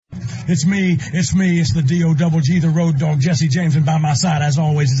It's me, it's the D-O-double-G, the road dog, Jesse James, and by my side, as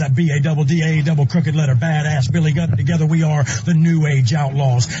always, is that B-A-double-D-A double crooked letter, badass Billy Gunn. Together we are the New Age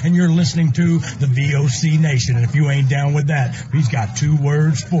Outlaws, and you're listening to the VOC Nation, and if you ain't down with that, he's got 2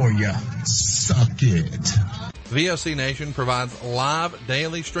 words for you. Suck it. VOC Nation provides live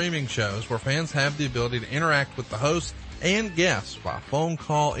daily streaming shows where fans have the ability to interact with the hosts and guests by phone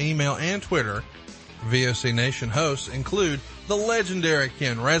call, email, and Twitter. VOC Nation hosts include the legendary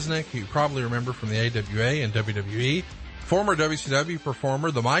Ken Resnick, who you probably remember from the AWA and WWE, former WCW performer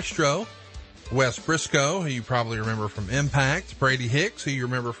The Maestro, Wes Briscoe, who you probably remember from Impact, Brady Hicks, who you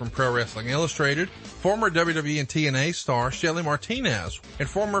remember from Pro Wrestling Illustrated, former WWE and TNA star Shelly Martinez, and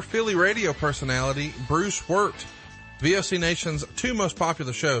former Philly radio personality Bruce Wirt. VOC Nation's 2 most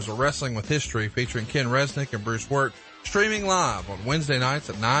popular shows are Wrestling with History, featuring Ken Resnick and Bruce Wirt, streaming live on Wednesday nights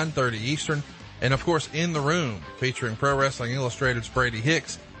at 9:30 Eastern, and of course In the Room, featuring Pro Wrestling Illustrated's Brady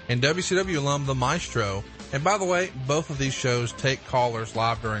Hicks and WCW alum The Maestro. And by the way, both of these shows take callers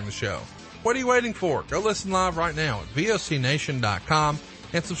live during the show. What are you waiting for? Go listen live right now at VOCNation.com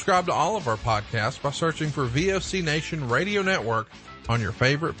and subscribe to all of our podcasts by searching for VOC Nation Radio Network on your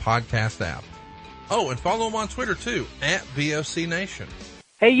favorite podcast app. Oh, and follow them on Twitter too, at VOC Nation.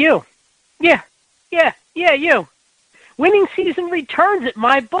 Hey, you. Yeah, you. Winning season returns at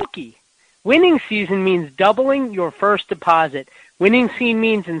MyBookie. Winning season means doubling your first deposit. Winning season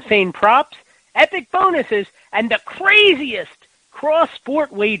means insane props, epic bonuses, and the craziest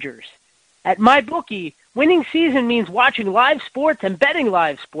cross-sport wagers. At MyBookie, winning season means watching live sports and betting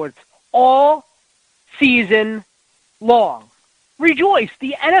live sports all season long. Rejoice,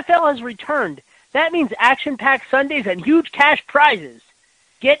 the NFL has returned. That means action-packed Sundays and huge cash prizes.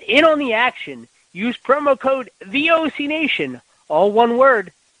 Get in on the action. Use promo code VOCNation, all one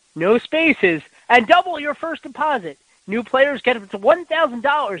word, no spaces, and double your first deposit. New players get up to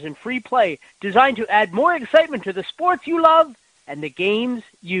 $1,000 in free play, designed to add more excitement to the sports you love and the games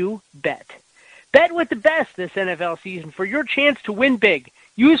you bet. Bet with the best this NFL season for your chance to win big.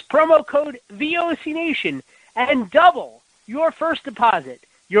 Use promo code VOCNation and double your first deposit.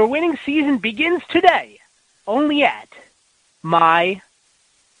 Your winning season begins today, only at MyBookie.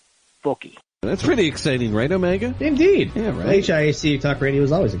 That's pretty exciting, right, Omega? Indeed. Yeah, right. HIAC Talk Radio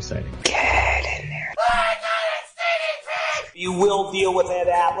is always exciting. Get in there. You will deal with Ed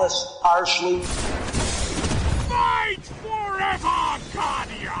Atlas harshly. Fight forever,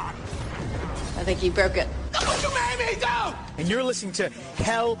 Guardian! I think he broke it. Look what you made me do! And you're listening to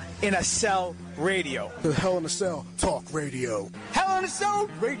Hell in a Cell Radio. The Hell in a Cell Talk Radio. Hell in a Cell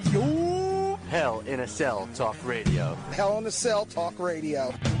Radio. Hell in a Cell Talk Radio. Hell in a Cell Talk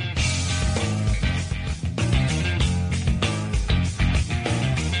Radio.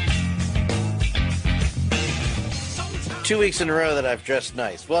 2 weeks in a row that I've dressed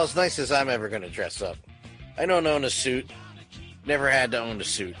nice. Well, as nice as I'm ever going to dress up. I don't own a suit. Never had to own a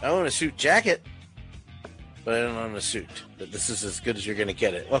suit. I own a suit jacket, but I don't own a suit. But this is as good as you're going to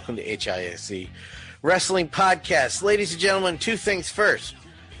get it. Welcome to HIAC Wrestling Podcast. Ladies and gentlemen, 2 things first.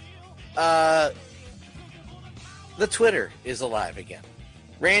 The Twitter is alive again.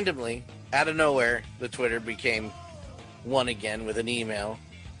 Randomly, out of nowhere, the Twitter became one again with an email.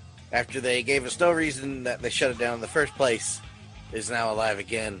 After they gave us no reason that they shut it down in the first place, is now alive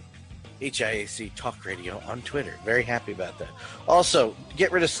again. HIAC Talk Radio on Twitter. Very happy about that. Also,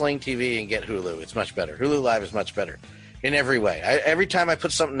 get rid of Sling TV and get Hulu. It's much better. Hulu Live is much better in every way. Every time I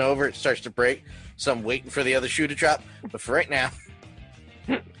put something over, it starts to break, so I'm waiting for the other shoe to drop. But for right now,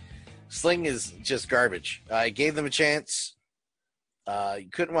 Sling is just garbage. I gave them a chance. You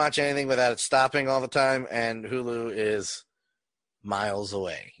couldn't watch anything without it stopping all the time, and Hulu is miles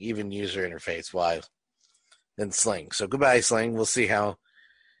away, even user interface wise, than Sling. So goodbye, Sling. We'll see how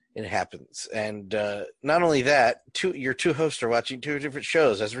it happens. And not only that, your 2 hosts are watching 2 different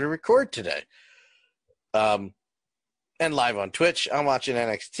shows as we record today. And live on Twitch, I'm watching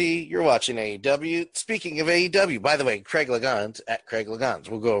NXT. You're watching AEW. Speaking of AEW, by the way, Craig Legons at Craig Legons.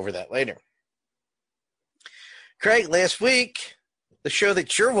 We'll go over that later. Craig, last week, the show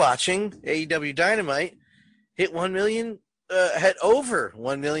that you're watching, AEW Dynamite, hit 1 million. Had over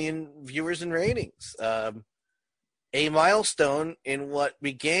 1 million viewers and ratings. A milestone in what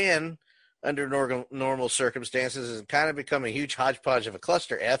began under normal circumstances has kind of become a huge hodgepodge of a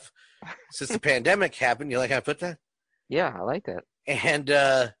cluster F since the pandemic happened. You like how I put that? Yeah, I like that. And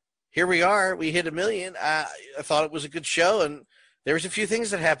here we are. We hit 1 million. I thought it was a good show, and there was a few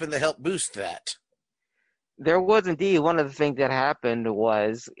things that happened that helped boost that. There was indeed. One of the things that happened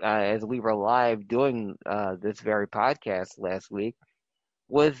was, as we were live doing this very podcast last week,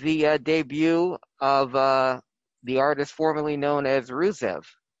 was the debut of the artist formerly known as Rusev.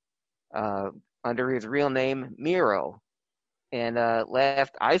 under his real name, Miro. And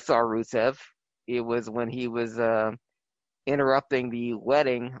last I saw Rusev, it was when he was interrupting the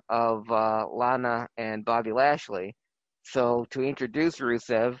wedding of Lana and Bobby Lashley. So to introduce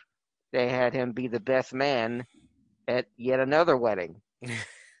Rusev, they had him be the best man at yet another wedding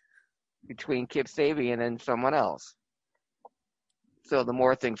between Kip Sabian and someone else. So the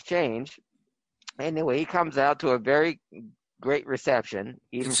more things change. Anyway, he comes out to a very great reception.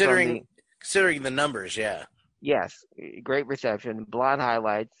 Even considering the numbers, yeah. Yes, great reception. Blonde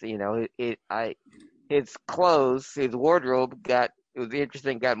highlights. His clothes, his wardrobe got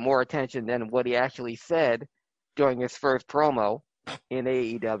more attention than what he actually said during his first promo in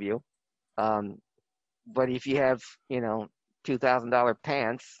AEW. But if you have, $2,000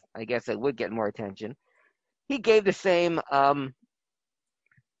 pants, I guess it would get more attention. He gave the same, Hi,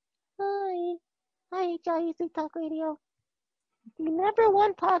 JEC Talk Radio. The number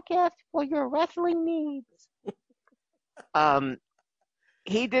one podcast for your wrestling needs.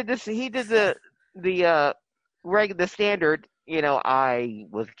 He did this. He did the standard. I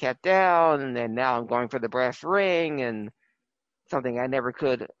was kept down, and now I'm going for the brass ring, and something I never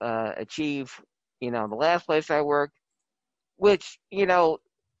could achieve. The last place I worked, which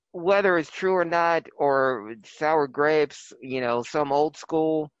whether it's true or not, or sour grapes. Some old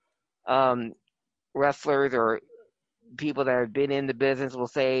school wrestlers or people that have been in the business will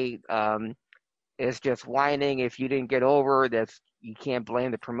say it's just whining. If you didn't get over, you can't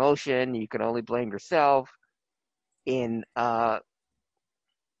blame the promotion. You can only blame yourself. In Rusev's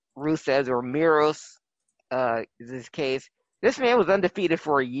or Miro's this case, this man was undefeated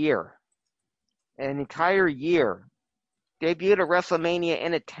for a year, an entire year. Debuted at WrestleMania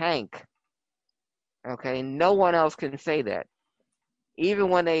in a tank. Okay, no one else can say that. Even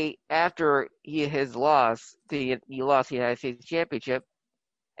when after his loss, he lost the United States Championship,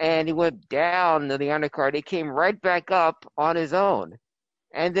 and he went down to the undercard, he came right back up on his own.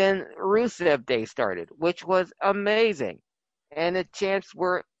 And then Rusev Day started, which was amazing. And the chants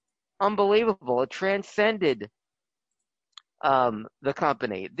were unbelievable. It transcended the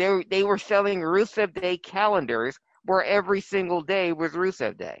company. They were selling Rusev Day calendars where every single day was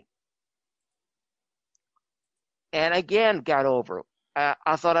Rusev Day. And again, got over.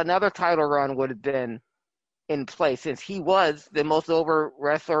 I thought another title run would have been in place since he was the most over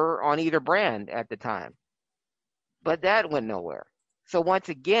wrestler on either brand at the time. But that went nowhere. So once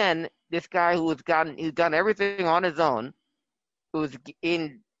again, this guy who's done everything on his own, who's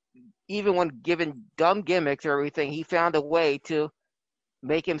even when given dumb gimmicks or everything, he found a way to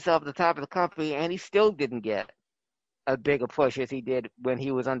make himself the top of the company, and he still didn't get a big a push as he did when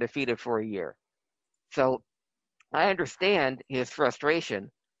he was undefeated for a year. So I understand his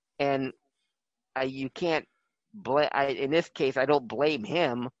frustration, and you can't blame. In this case, I don't blame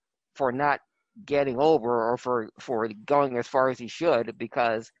him for not getting over or for going as far as he should,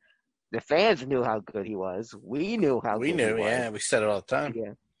 because the fans knew how good he was. We knew how good he was. Yeah, we said it all the time.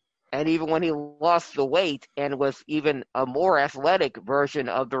 Yeah. And even when he lost the weight and was even a more athletic version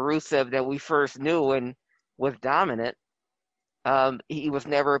of the Rusev that we first knew and was dominant, he was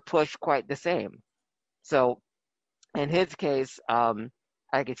never pushed quite the same. So in his case, I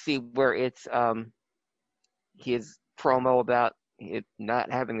could see where it's his promo about it not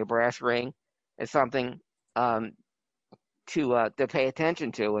having a brass ring is something to pay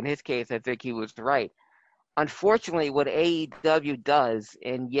attention to. In his case, I think he was right. Unfortunately, what AEW does,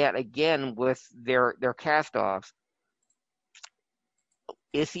 and yet again with their cast-offs,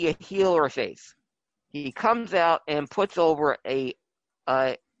 is he a heel or a face? He comes out and puts over an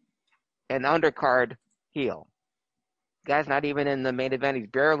undercard heel. Guy's not even in the main event. He's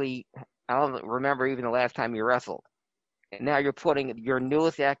barely, I don't remember even the last time he wrestled. And now you're putting your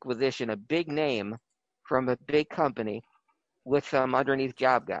newest acquisition, a big name from a big company, with some underneath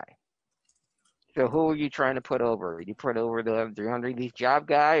job guy. So who are you trying to put over? You put over the underneath job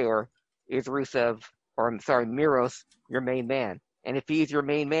guy, or is Rusev, or I'm sorry, Miros, your main man? And if he's your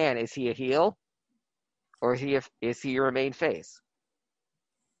main man, is he a heel, or is he your main face?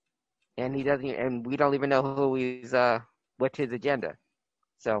 And he doesn't, and we don't even know who he's, what's his agenda.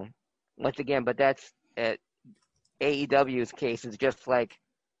 So once again, but that's AEW's case is just like,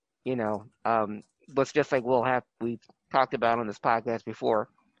 but just like we've talked about on this podcast before,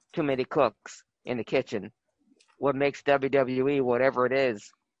 too many cooks in the kitchen. What makes WWE whatever it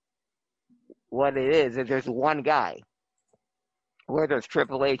is, what it is there's one guy, whether it's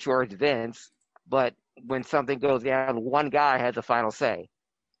Triple H or it's Vince, but when something goes down, one guy has the final say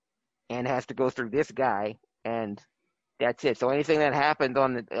and has to go through this guy, and that's it. So anything that happens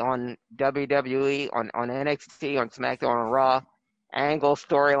on WWE, on NXT, on SmackDown, on Raw, angle,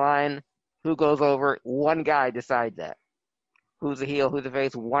 storyline, who goes over, one guy decides that. Who's the heel, who's the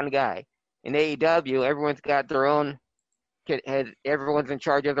face, one guy. In AEW, everyone's got their own, everyone's in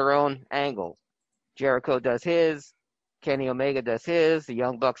charge of their own angles. Jericho does his, Kenny Omega does his, the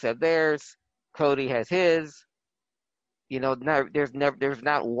Young Bucks have theirs, Cody has his. There's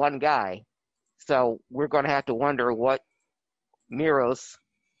not one guy. So we're going to have to wonder what Miros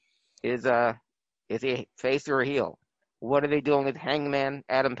is he a face or a heel? What are they doing with Hangman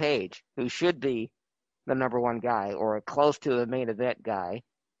Adam Page, who should be the number one guy or close to the main event guy?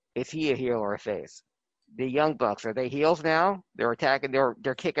 Is he a heel or a face? The Young Bucks, are they heels now? They're attacking,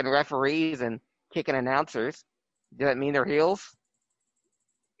 they're kicking referees and kicking announcers. Does that mean they're heels?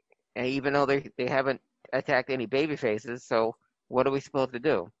 And even though they haven't attacked any baby faces, so what are we supposed to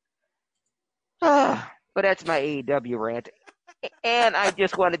do? But that's my AEW rant. And I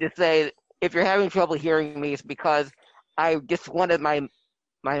just wanted to say, if you're having trouble hearing me, it's because I just wanted my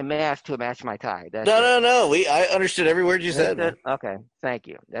mask to match my tie. No. I understood every word you said. Okay, thank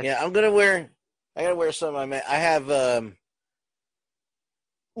you. I gotta wear some of my mask. I have,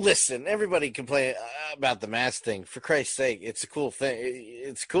 listen, everybody complain about the mask thing. For Christ's sake, it's a cool thing.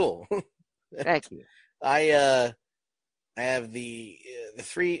 It's cool. Thank you. I have the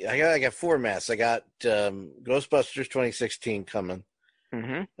three. I got 4 masks. I got Ghostbusters 2016 coming.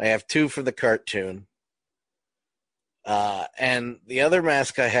 Mm-hmm. I have 2 for the cartoon. And the other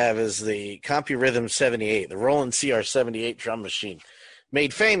mask I have is the CompuRhythm 78, the Roland CR78 drum machine,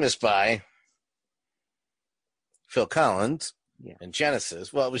 made famous by Phil Collins and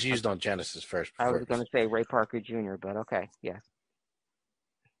Genesis. Well, it was used on Genesis first. I was going to say Ray Parker Jr., but okay, yeah.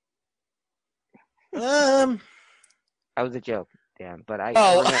 That was a joke, Dan. But I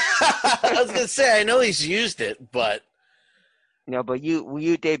was going to say I know he's used it, but but you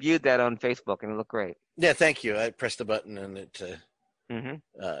debuted that on Facebook and it looked great. Yeah, thank you. I pressed the button and it.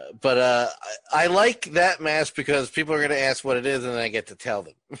 But I like that mask because people are going to ask what it is, and then I get to tell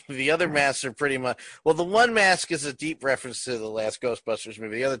them. The other masks are pretty much the one mask is a deep reference to the last Ghostbusters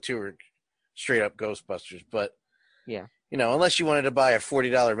movie. The other 2 are straight up Ghostbusters. But yeah, unless you wanted to buy a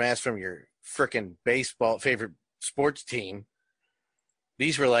 $40 mask from your frickin' baseball favorite sports team,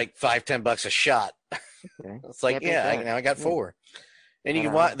 these were like $5-10 a shot. Okay. It's like now I got 4, and you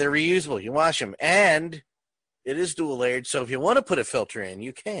can they're reusable. You wash them, and it is dual layered. So if you want to put a filter in,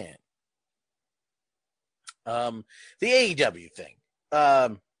 you can. The AEW thing. I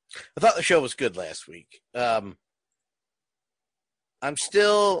thought the show was good last week. I'm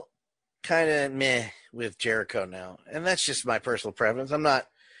still kind of meh with Jericho now, and that's just my personal preference. I'm not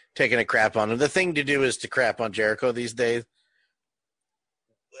taking a crap on him. The thing to do is to crap on Jericho these days.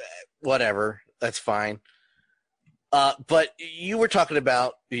 Whatever, that's fine. But you were talking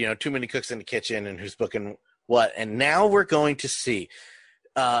about, too many cooks in the kitchen and who's booking what, and now we're going to see.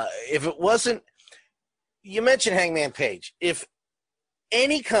 If it wasn't, you mentioned Hangman Page. If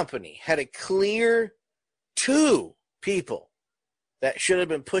any company had a clear 2 people that should have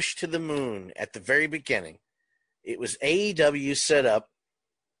been pushed to the moon at the very beginning, it was AEW set up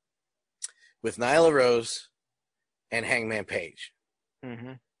with Nyla Rose and Hangman Page.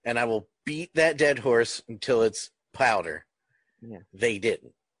 Mm-hmm. And I will beat that dead horse until it's powder. Yeah. They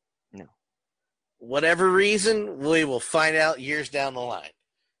didn't. No. Whatever reason, we will find out years down the line.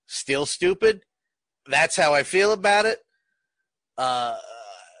 Still stupid. That's how I feel about it.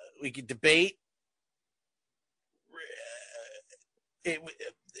 We could debate. It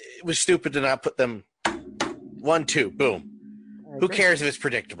was stupid to not put them 1-2. Boom. Who cares if it's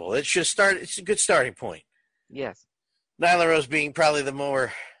predictable? It should start. It's a good starting point. Yes. Nyla Rose being probably the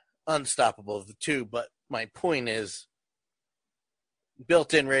more unstoppable of the 2, but my point is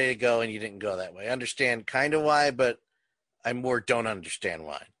built in, ready to go, and you didn't go that way. I understand kind of why, but I more don't understand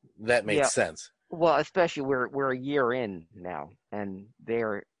why. That makes sense. Well, especially we're a year in now, and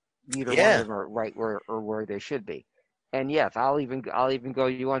they're neither one of them are right where they should be. And yes, I'll even go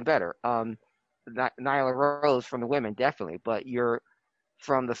you one better. Nyla Rose from the women, definitely, but you're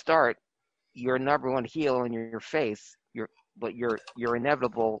from the start, your number one heel in your face. You're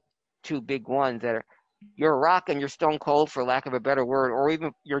inevitable 2 big ones that are you're Rock and you're Stone Cold, for lack of a better word, or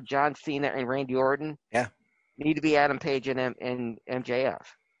even you're John Cena and Randy Orton. Yeah, need to be Adam Page and MJF.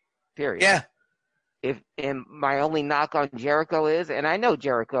 Period. Yeah. And my only knock on Jericho is, and I know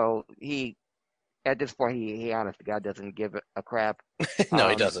Jericho, he at this point he honest to God doesn't give a crap. No,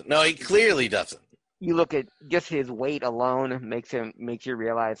 he doesn't. No, he clearly doesn't. You look at just his weight alone makes you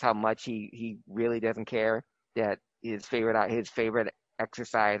realize how much he really doesn't care. That his favorite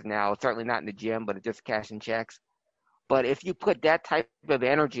exercise now, certainly not in the gym, but it's just cashing checks. But if you put that type of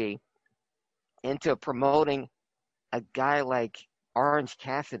energy into promoting a guy like Orange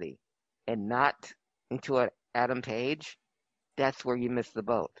Cassidy and not into an Adam Page, that's where you miss the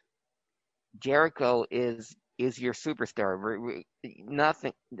boat. Jericho is your superstar.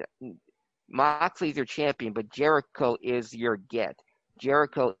 Nothing. Moxley's your champion, but Jericho is your get.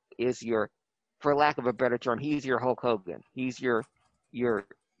 Jericho is your, for lack of a better term, he's your Hulk Hogan. He's your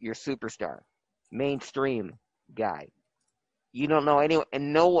superstar, mainstream guy. You don't know anyone,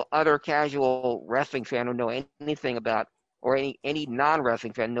 and no other casual wrestling fan will know anything about, or any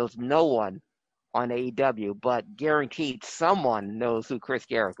non-wrestling fan knows no one on AEW, but guaranteed someone knows who Chris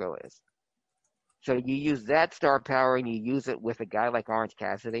Jericho is. So you use that star power and you use it with a guy like Orange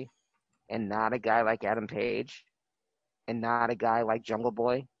Cassidy and not a guy like Adam Page and not a guy like Jungle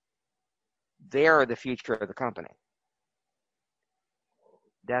Boy. They're the future of the company.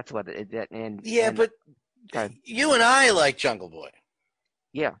 That's what it is. But you and I like Jungle Boy.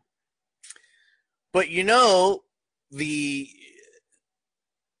 Yeah. But you know, the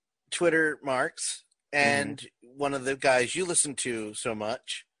Twitter marks and one of the guys you listen to so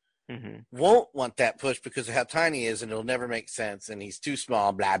much won't want that push because of how tiny he is and it'll never make sense and he's too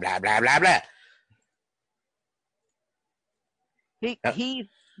small, blah, blah, blah, blah, blah.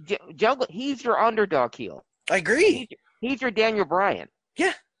 He's your underdog heel. I agree. He's your Daniel Bryan.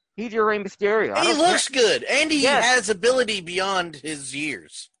 Yeah. He's your Rey Mysterio. And he looks good. And he has ability beyond his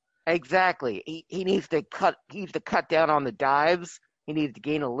years. Exactly. He needs to cut down on the dives. He needs to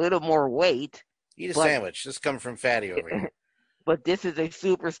gain a little more weight. Eat a sandwich. This comes from Fatty over here. But this is a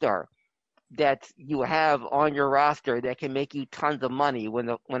superstar that you have on your roster that can make you tons of money when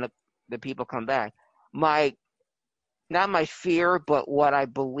the people come back. Not my fear, but what I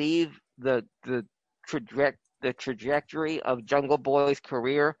believe the trajectory of Jungle Boy's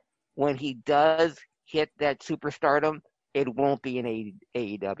career, when he does hit that superstardom, it won't be in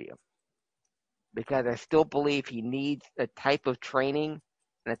AEW. Because I still believe he needs a type of training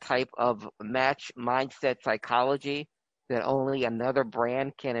and a type of match mindset psychology that only another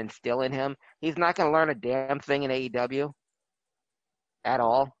brand can instill in him. He's not going to learn a damn thing in AEW at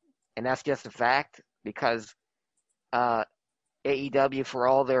all. And that's just a fact because AEW, for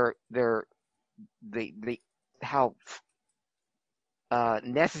all how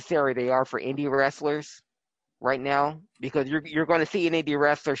necessary they are for indie wrestlers right now, because you're going to see an indie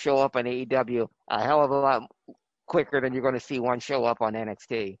wrestler show up on AEW a hell of a lot quicker than you're going to see one show up on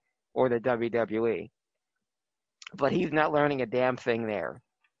NXT or the WWE. But he's not learning a damn thing there.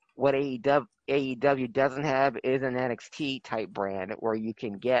 What AEW doesn't have is an NXT type brand where you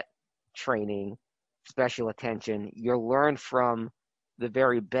can get training, special attention. You'll learn from the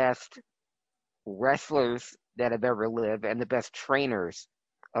very best wrestlers that have ever lived and the best trainers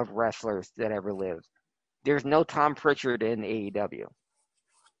of wrestlers that ever lived. There's no Tom Pritchard in AEW.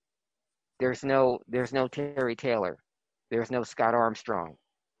 There's no Terry Taylor. There's no Scott Armstrong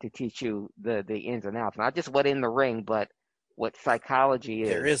to teach you the ins and outs. Not just what in the ring, but what psychology is.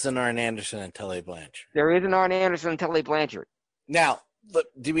 There is an Arn Anderson and Tully Blanchard. There is an Arn Anderson and Tully Blanchard. Now, look,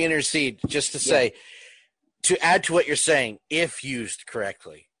 do we intercede just to say, to add to what you're saying, if used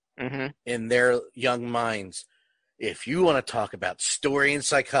correctly in their young minds, if you want to talk about story and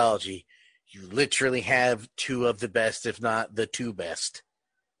psychology, you literally have two of the best, if not the two best.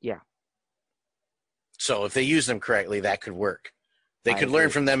 Yeah. So if they use them correctly, that could work. They could learn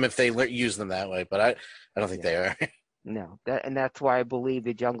from them if they use them that way, but I don't think they are. No, that's why I believe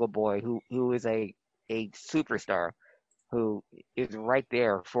the Jungle Boy, who is a superstar, who is right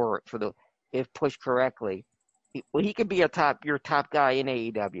there for the, if pushed correctly, he could be your top guy in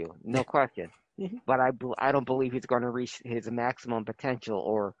AEW, no question. But I don't believe he's going to reach his maximum potential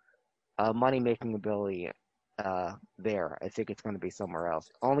or money making ability there. I think it's going to be somewhere else.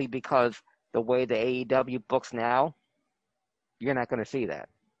 Only because the way the AEW books now, you're not going to see that.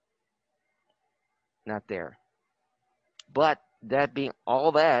 Not there. But that being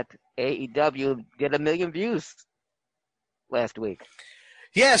all that, AEW did 1 million views last week.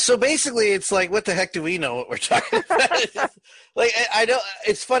 Yeah, so basically it's like, what the heck do we know what we're talking about? Like, I know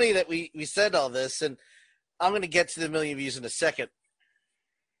it's funny that we said all this, and I'm going to get to the 1 million views in a second.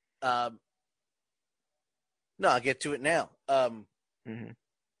 No, I'll get to it now.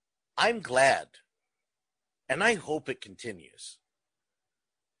 I'm glad, and I hope it continues.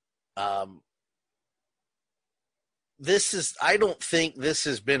 I don't think this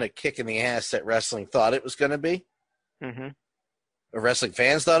has been a kick in the ass that wrestling thought it was going to be. Or wrestling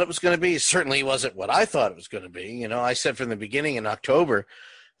fans thought it was going to be. It certainly wasn't what I thought it was going to be. You know, I said from the beginning in October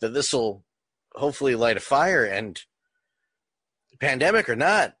that this will hopefully light a fire, and pandemic or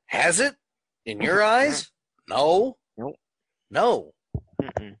not, has it in your eyes? No. Nope. No.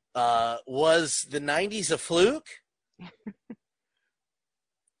 Was the 90s a fluke?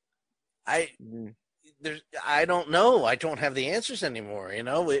 I don't know. I don't have the answers anymore. You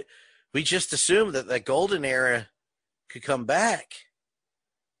know, we just assumed that the golden era could come back,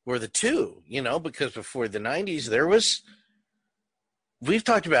 or the two, you know, because before the 90s, we've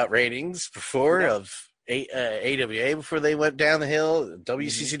talked about ratings before of AWA before they went down the hill,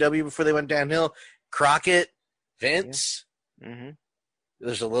 WCCW before they went downhill, Crockett, Vince.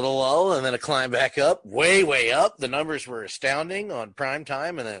 There's a little lull and then a climb back up, way up. The numbers were astounding on prime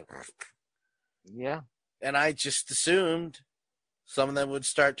time, and then and I just assumed some of them would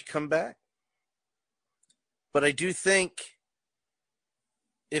start to come back. But I do think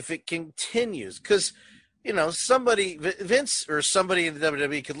if it continues, because, you know, Vince or somebody in the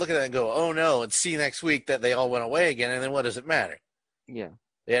WWE could look at that and go, oh no, and see next week that they all went away again, and then what does it matter? Yeah.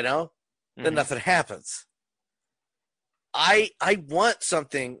 You know? Then nothing happens. I want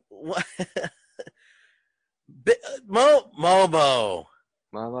something. Momo.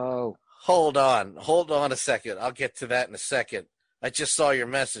 Hold on a second. I'll get to that in a second. I just saw your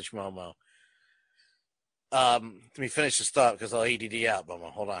message, Momo. Let me finish this thought because I'll ADD out,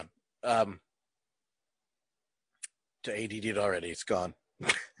 Momo. Hold on. To ADD'd already. It's gone.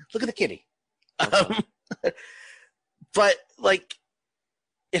 Look at the kitty. But, like,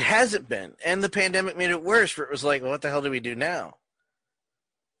 it hasn't been. And the pandemic made it worse, where it was like, well, what the hell do we do now?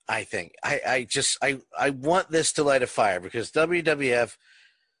 I think. I want this to light a fire, because WWE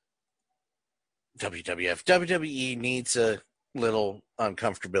needs a little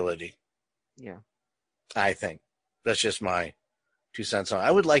uncomfortability. Yeah. I think. That's just my 2 cents on it.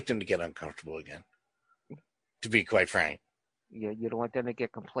 I would like them to get uncomfortable again, to be quite frank. Yeah, you don't want them to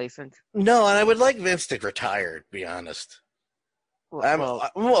get complacent? No, and I would like Vince to retire, to be honest. I'm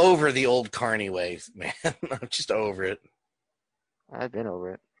over the old Carney ways, man. I'm just over it. I've been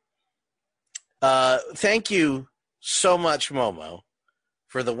over it. Thank you so much, Momo,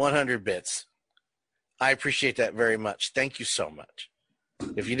 for the 100 bits. I appreciate that very much. Thank you so much.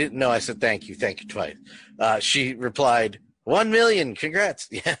 If you didn't know, I said thank you. Thank you twice. She replied, 1 million. Congrats.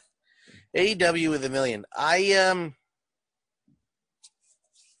 Yeah. AEW with 1 million. I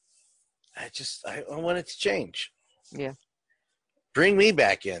want it to change. Yeah. Bring me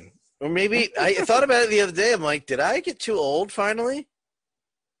back in. Or maybe I thought about it the other day. I'm like, did I get too old finally?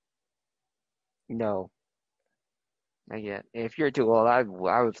 No. Not yet. If you're too old, I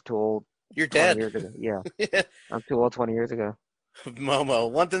was too old. You're dead. Years ago. Yeah. I'm too old 20 years ago.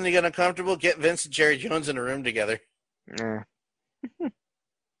 Momo, one thing to get uncomfortable, get Vince and Jerry Jones in a room together.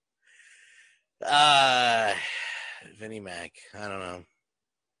 Vinnie Mac. I don't know.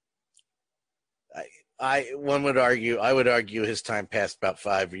 I would argue his time passed about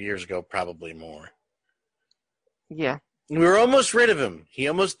 5 years ago, probably more. Yeah. We were almost rid of him. He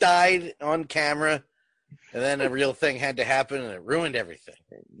almost died on camera, and then a real thing had to happen, and it ruined everything.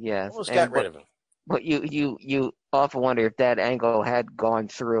 Yes. Almost got rid of him. But you often wonder if that angle had gone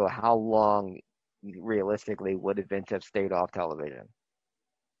through, how long realistically would Vince have stayed off television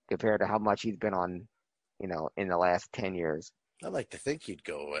compared to how much he's been on, in the last 10 years. I'd like to think he'd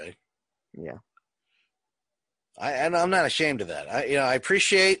go away. Yeah. And I'm not ashamed of that. I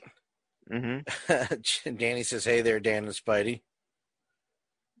appreciate. Mm-hmm. Danny says, "Hey there, Dan and Spidey."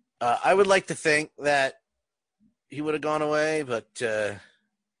 I would like to think that he would have gone away, but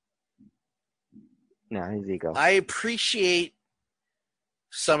no, his ego. I appreciate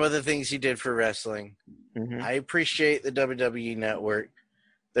some of the things he did for wrestling. Mm-hmm. I appreciate the WWE Network.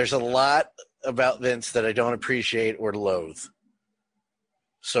 There's a lot about Vince that I don't appreciate or loathe.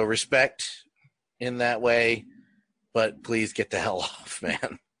 So respect in that way, but please get the hell off,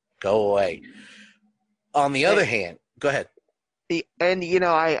 man. Go away. On the other hand, go ahead. And,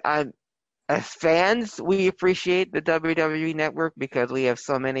 I as fans, we appreciate the WWE Network because we have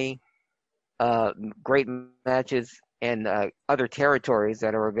so many great matches in other territories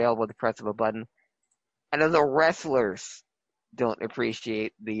that are available at the press of a button. I know the wrestlers don't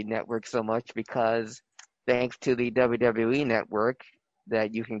appreciate the network so much because thanks to the WWE Network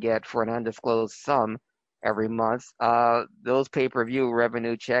that you can get for an undisclosed sum every month, those pay-per-view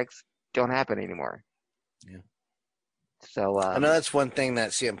revenue checks don't happen anymore. Yeah. So I know that's one thing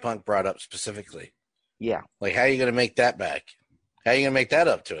that CM Punk brought up specifically. Yeah. Like, how are you going to make that back? How are you going to make that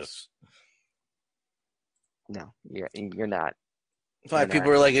up to us? No, you're not. Why people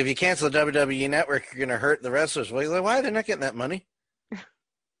were like, if you cancel the WWE Network, you're going to hurt the wrestlers. Well, like, why? They're not getting that money.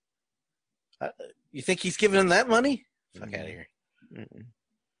 You think he's giving them that money? Fuck out of here. Mm-mm.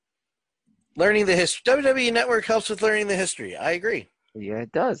 Learning the history. WWE Network helps with learning the history. I agree. Yeah,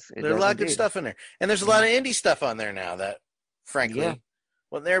 it does. There's a lot of good stuff in there. And there's a lot of indie stuff on there now that, frankly,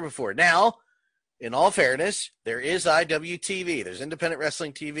 wasn't there before. Now, in all fairness, there is IWTV. There's Independent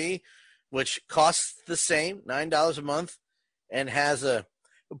Wrestling TV. which costs the same, $9 a month, and has a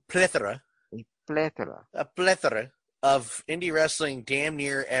plethora of indie wrestling. Damn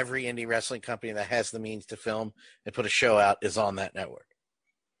near every indie wrestling company that has the means to film and put a show out is on that network.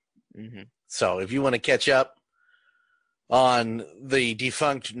 Mm-hmm. So if you want to catch up on the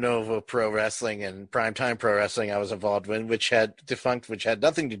defunct Nova Pro Wrestling and Primetime Pro Wrestling I was involved in, which had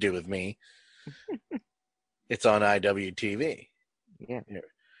nothing to do with me, it's on IWTV. Yeah.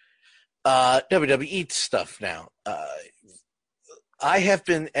 WWE stuff now.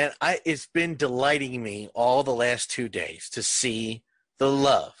 It's been delighting me all the last 2 days to see the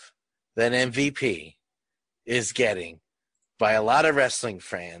love that MVP is getting by a lot of wrestling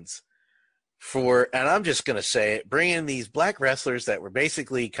fans and I'm just going to say it, bringing these black wrestlers that were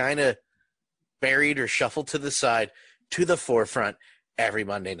basically kind of buried or shuffled to the side to the forefront every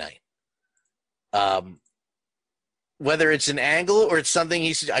Monday night. Whether it's an angle or it's something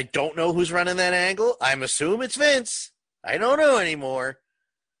I don't know who's running that angle. I'm assuming it's Vince. I don't know anymore.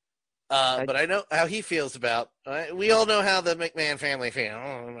 But I know how he feels about. We all know how the McMahon family feels.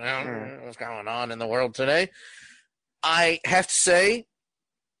 What's going on in the world today? I have to say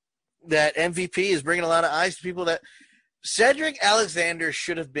that MVP is bringing a lot of eyes to people that Cedric Alexander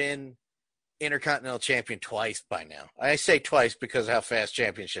should have been Intercontinental Champion twice by now. I say twice because of how fast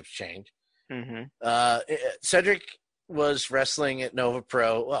championships change. Mm-hmm. Cedric was wrestling at Nova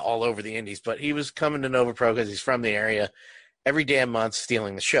Pro, all over the indies, but he was coming to Nova Pro because he's from the area every damn month,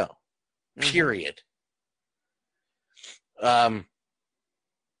 stealing the show. Period.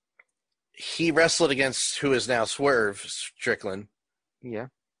 He wrestled against who is now Swerve Strickland. Yeah.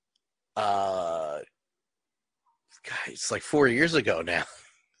 It's like 4 years ago now.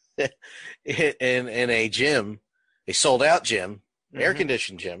 in a gym, a sold-out gym,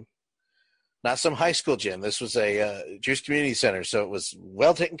 air-conditioned gym. Not some high school gym. This was a Jewish community center, so it was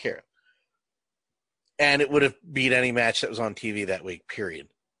well taken care of. And it would have beat any match that was on TV that week, period.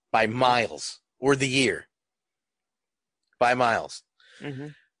 By miles. Or the year. By miles.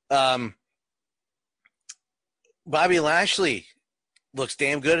 Mm-hmm. Bobby Lashley looks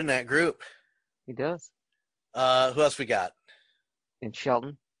damn good in that group. He does. Who else we got? And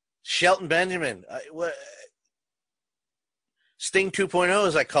Shelton Benjamin. Sting 2.0,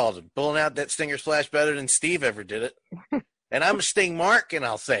 as I called him. Pulling out that Stinger Splash better than Steve ever did it. And I'm a Sting Mark, and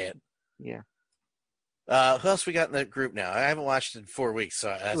I'll say it. Yeah. Who else we got in that group now? I haven't watched it in 4 weeks, so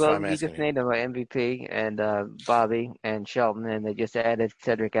that's why I'm asking. You just named them MVP and Bobby and Shelton, and they just added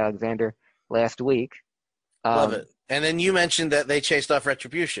Cedric Alexander last week. Love it. And then you mentioned that they chased off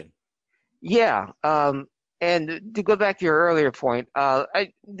Retribution. Yeah. And to go back to your earlier point,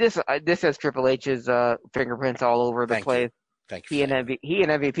 this has Triple H's fingerprints all over the place. Thank you. He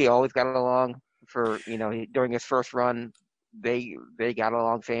and MVP always got along. During his first run, they got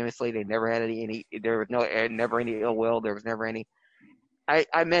along famously. They never had there was never any ill will. There was never any.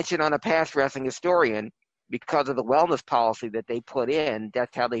 I mentioned on a past Wrestling Historian, because of the wellness policy that they put in,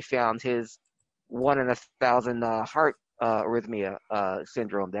 that's how they found his 1 in 1,000 heart arrhythmia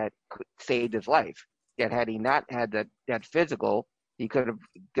syndrome that saved his life. That had he not had that physical, he could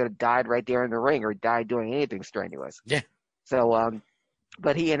have died right there in the ring or died doing anything strenuous. Yeah. So,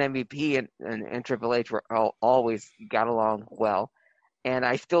 but he and MVP and Triple H were always got along well. And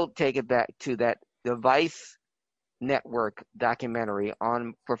I still take it back to that the Vice Network documentary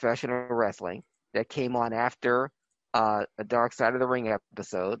on professional wrestling that came on after a Dark Side of the Ring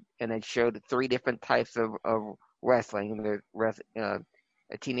episode, and it showed 3 different types of wrestling. There's a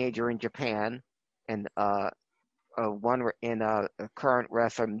teenager in Japan, and one in a current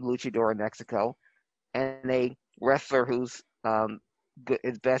wrestler, luchador in Mexico, and a wrestler whose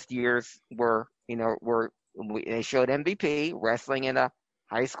his best years were they showed MVP wrestling in a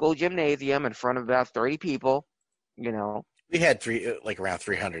high school gymnasium in front of about 30 people. We had around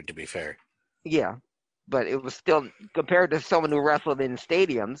 300 to be fair. Yeah, but it was still, compared to someone who wrestled in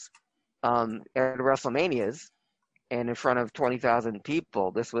stadiums at WrestleManias and in front of 20,000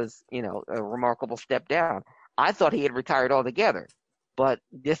 people, this was a remarkable step down. I thought he had retired altogether, but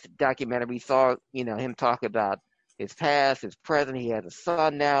this documentary saw him talk about his past, his present. He has a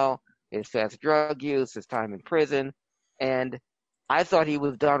son now, his past drug use, his time in prison, and I thought he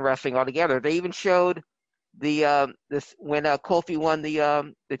was done wrestling altogether. They even showed when Kofi won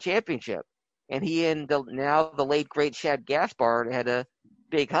the championship, and he and the late great Shad Gaspard had a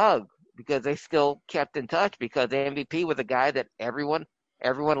big hug because they still kept in touch, because MVP was a guy that everyone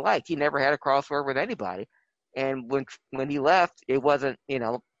liked. He never had a crossword with anybody, and when he left, it wasn't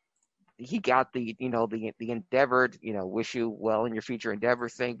he got the endeavored wish you well in your future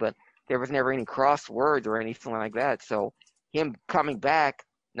endeavors thing, but there was never any crosswords or anything like that. So him coming back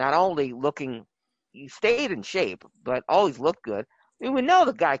not only he stayed in shape, but always looked good. I mean, we know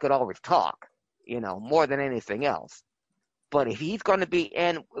the guy could always talk, more than anything else. But if he's going to be,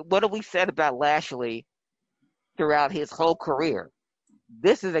 and what have we said about Lashley throughout his whole career?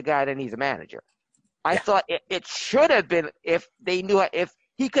 This is a guy that needs a manager. I thought it should have been, if they knew, if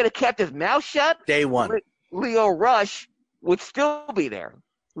he could have kept his mouth shut. Day one. Leo Rush would still be there.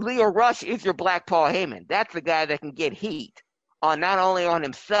 Leo Rush is your Black Paul Heyman. That's the guy that can get heat on not only on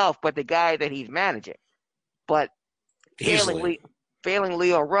himself, but the guy that he's managing. But failing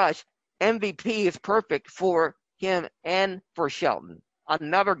Leo Rush, MVP is perfect for him and for Shelton.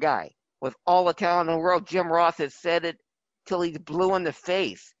 Another guy with all the talent in the world. Jim Ross has said it till he's blue in the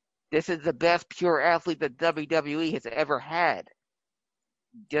face. This is the best pure athlete that WWE has ever had.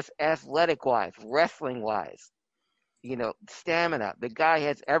 Just athletic-wise, wrestling-wise, stamina. The guy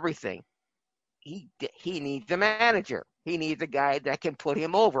has everything. He needs a manager. He needs a guy that can put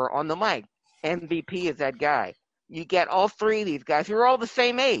him over on the mic. MVP is that guy. You get all three of these guys who are all the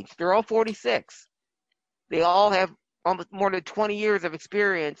same age. They're all 46. They all have almost more than 20 years of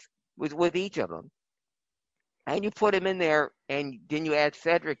experience with each of them. And you put him in there, and then you add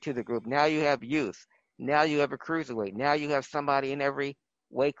Cedric to the group. Now you have youth. Now you have a cruiserweight. Now you have somebody in every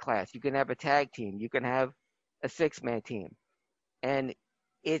weight class. You can have a tag team. You can have a six-man team. And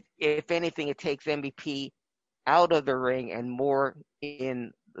if anything, it takes MVP out of the ring and more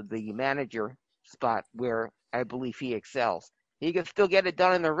in the manager spot where I believe he excels. He can still get it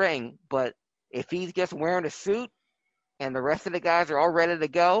done in the ring, but if he's just wearing a suit and the rest of the guys are all ready to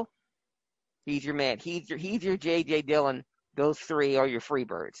go, he's your man. He's your J.J. Dillon. Those three are your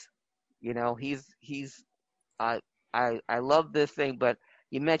Freebirds. I love this thing, but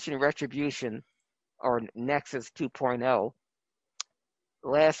you mentioned Retribution or Nexus 2.0.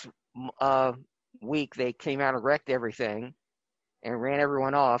 Last week they came out and wrecked everything and ran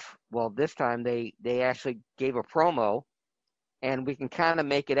everyone off. Well, this time they actually gave a promo, and we can kind of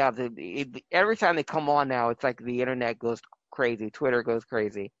make it out. Every time they come on now, it's like the internet goes crazy, Twitter goes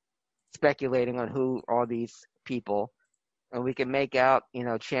crazy, speculating on who are these people, and we can make out,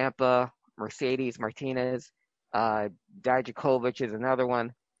 Ciampa, Mercedes Martinez, Dijakovic is another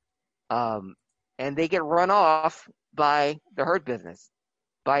one, and they get run off by the Hurt Business,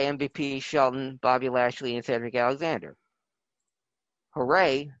 by MVP, Shelton, Bobby Lashley, and Cedric Alexander.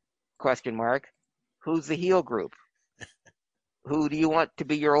 Hooray, ? Who's the heel group? Who do you want to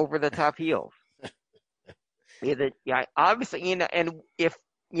be your over-the-top heels? Obviously, and if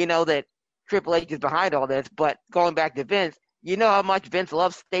that Triple H is behind all this, but going back to Vince, how much Vince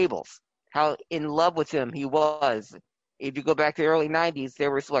loves stables, how in love with him he was. If you go back to the early 90s,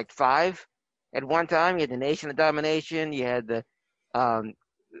 there was like 5 at one time. You had the Nation of Domination, you had the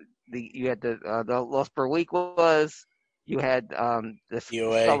Los Per Week was, you had the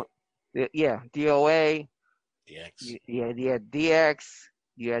DOA. DOA. DX. You had DX,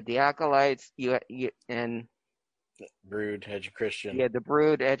 you had the Acolytes, and Brood, Edge and Christian. Yeah, the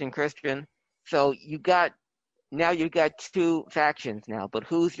Brood, Edge and Christian. So you've got 2 factions now, but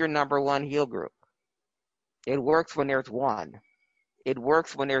who's your number one heel group? It works when there's one. It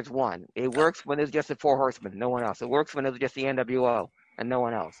works when there's one. It works when there's just the 4 Horsemen, no one else. It works when it was just the NWO and no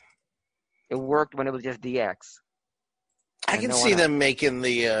one else. It worked when it was just DX. I can see them making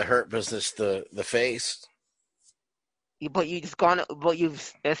the Hurt Business the face. But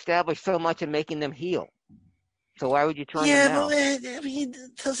you've established so much in making them heel. So why would you turn them out? Yeah, but I mean,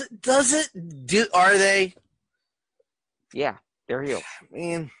 are they? Yeah, they're heel. I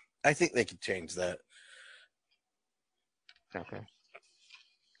mean, I think they could change that. Okay.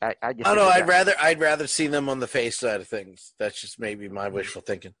 I don't know. I'd rather see them on the face side of things. That's just maybe my wishful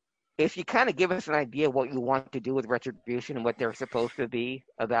thinking. If you kind of give us an idea of what you want to do with Retribution and what they're supposed to be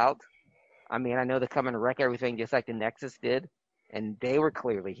about, I mean, I know they come and wreck everything just like the Nexus did, and they were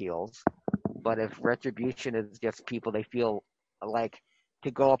clearly heels. But if Retribution is just people they feel like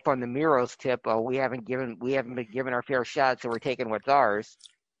to go up on the Miro's tip, we haven't been given our fair shot, so we're taking what's ours.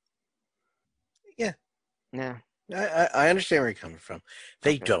 Yeah. Yeah. I understand where you're coming from.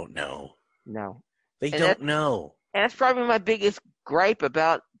 They don't know. No. They don't know. And that's probably my biggest gripe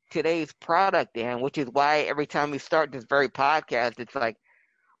about today's product, Dan, which is why every time we start this very podcast, it's like,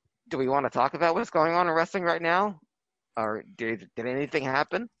 do we want to talk about what's going on in wrestling right now? Or did anything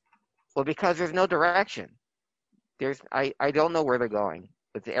happen? Well, because there's no direction. I don't know where they're going.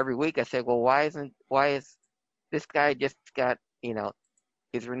 But every week I say, well, why is this guy just got,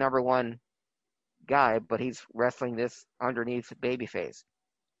 is your number one guy, but he's wrestling this underneath babyface?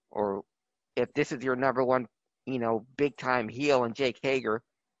 Or if this is your number one, big time heel and Jake Hager,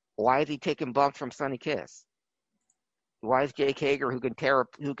 why is he taking bumps from Sonny Kiss? Why is Jake Hager, who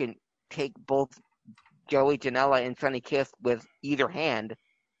can take both Joey Janela and Sonny Kiss with either hand,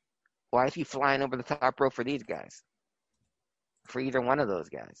 why is he flying over the top rope for these guys? For either one of those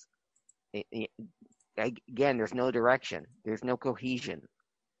guys? Again, there's no direction. There's no cohesion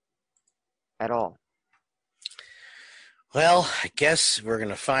at all. Well, I guess we're going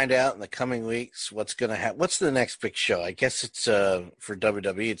to find out in the coming weeks what's going to happen. What's the next big show? I guess it's for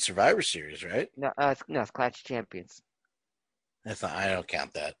WWE, it's Survivor Series, right? No, it's Clash of Champions. That's not. I don't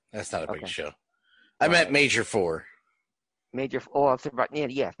count that. That's not a big show. I meant Major 4. Then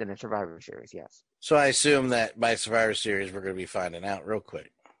the Survivor Series, yes. So I assume that by Survivor Series, we're going to be finding out real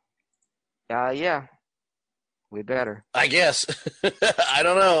quick. Yeah. We better. I guess. I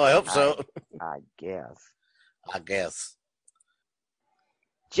don't know. I hope so. I guess.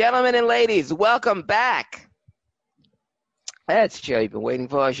 Gentlemen and ladies, welcome back. That's the show you've been waiting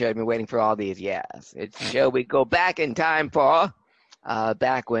for. Show you've been waiting for all these years. It's the show we go back in time for.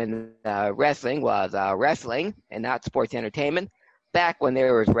 Back when wrestling was wrestling and not sports entertainment. Back when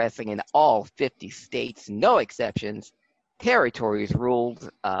there was wrestling in all 50 states, no exceptions. Territories ruled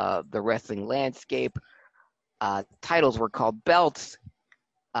the wrestling landscape. Titles were called belts.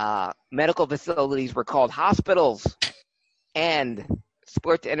 Medical facilities were called hospitals. And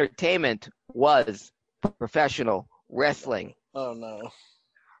sports entertainment was professional wrestling. Oh,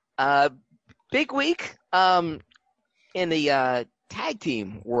 no. Big week in the tag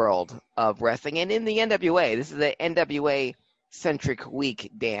team world of wrestling and in the NWA. This is the NWA-centric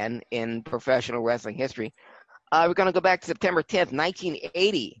week, Dan, in professional wrestling history. We're going to go back to September 10th,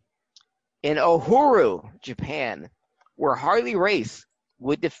 1980, in Ohuru, Japan, where Harley Race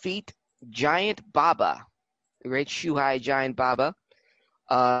would defeat Giant Baba, the great Shuhei Giant Baba,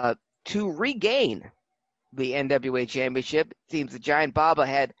 to regain the NWA Championship. It seems that Giant Baba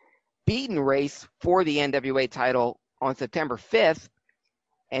had beaten Race for the NWA title on September 5th,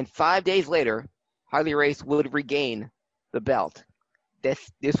 and 5 days later, Harley Race would regain the belt.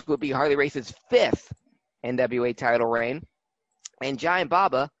 This would be Harley Race's 5th NWA title reign, and Giant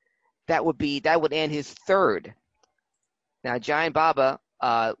Baba, that would end his 3rd. Now, Giant Baba,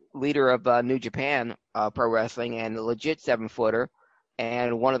 leader of New Japan Pro Wrestling and a legit 7-footer,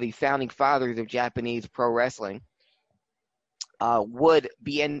 and one of the founding fathers of Japanese pro wrestling, would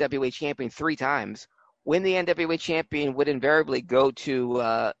be NWA champion 3 times. When the NWA champion would invariably go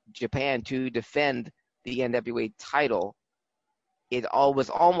to Japan to defend the NWA title, it was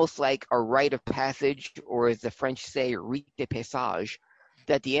almost like a rite of passage, or as the French say, rite de passage,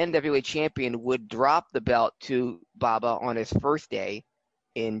 that the NWA champion would drop the belt to Baba on his first day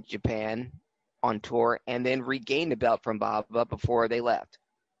in Japan on tour and then regain the belt from Baba before they left.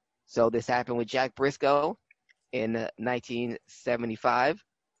 So this happened with Jack Briscoe in 1975.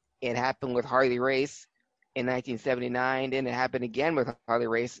 It happened with Harley Race in 1979, and it happened again with Harley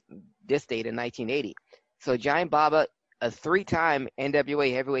Race this date in 1980. So Giant Baba, a 3-time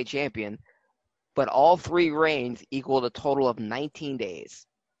NWA heavyweight champion, but all 3 reigns equaled a total of 19 days.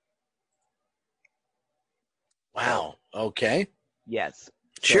 Wow. Okay. Yes.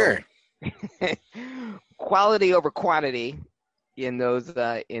 Sure. Quality over quantity in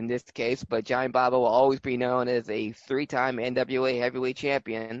this case, but Giant Baba will always be known as a 3-time NWA heavyweight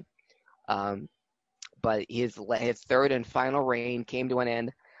champion. But his 3rd and final reign came to an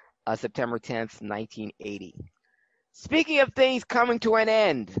end September 10th, 1980. Speaking of things coming to an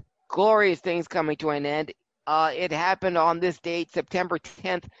end, glorious things coming to an end, it happened on this date, September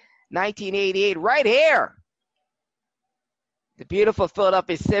 10th, 1988, right here. The beautiful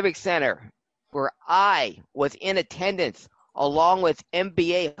Philadelphia Civic Center, where I was in attendance along with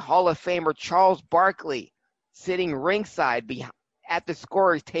NBA Hall of Famer Charles Barkley, sitting ringside at the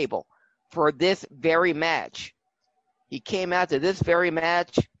scorer's table for this very match. He came out to this very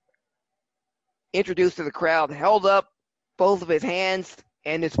match, introduced to the crowd, held up both of his hands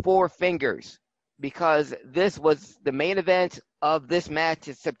and his 4 fingers, because this was the main event of this match.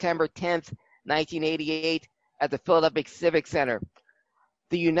 It's September 10th, 1988, at the Philadelphia Civic Center.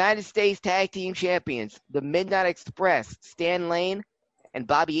 The United States Tag Team Champions, the Midnight Express, Stan Lane and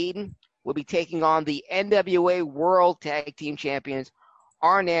Bobby Eaton, will be taking on the NWA World Tag Team Champions,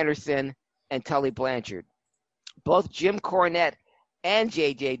 Arn Anderson and Tully Blanchard. Both Jim Cornette and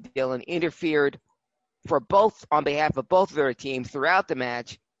J.J. Dillon interfered on behalf of both of their teams throughout the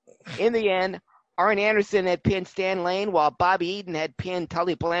match. In the end, Arn Anderson had pinned Stan Lane, while Bobby Eaton had pinned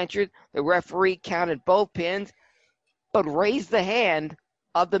Tully Blanchard. The referee counted both pins, but raised the hand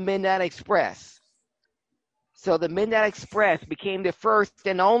of the Midnight Express. So the Midnight Express became the first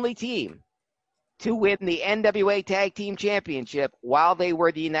and only team to win the NWA Tag Team Championship while they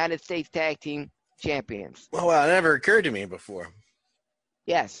were the United States Tag Team champions. Oh, wow. It never occurred to me before.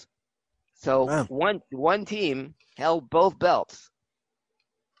 Yes. So Wow. one team held both belts.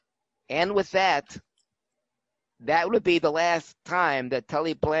 And with that would be the last time that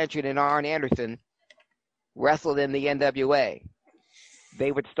Tully Blanchard and Arn Anderson wrestled in the NWA.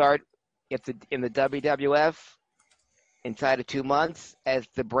 They would start in the WWF inside of 2 months as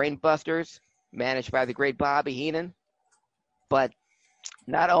the Brainbusters, managed by the great Bobby Heenan. But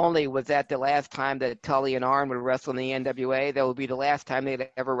not only was that the last time that Tully and Arn would wrestle in the NWA, that would be the last time they'd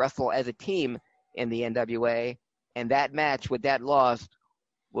ever wrestle as a team in the NWA. And that match with that loss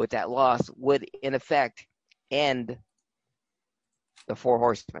would in effect end the Four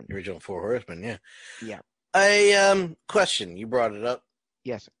Horsemen. The original Four Horsemen, yeah. Yeah. Question, you brought it up.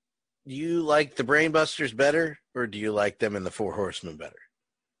 Yes. Do you like the Brainbusters better, or do you like them in the Four Horsemen better?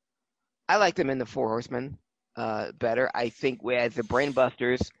 I like them in the Four Horsemen better. I think as the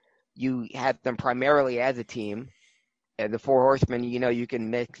Brainbusters, you had them primarily as a team. And the Four Horsemen, you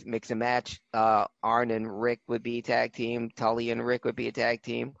can mix and match. Arn and Rick would be a tag team. Tully and Rick would be a tag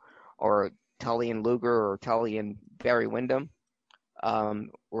team. Or Tully and Luger, or Tully and Barry Windham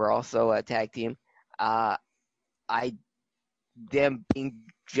were also a tag team. Them being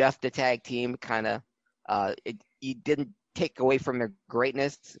just a tag team kind of you didn't take away from their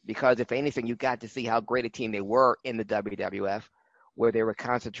greatness, because if anything, you got to see how great a team they were in the WWF, where they were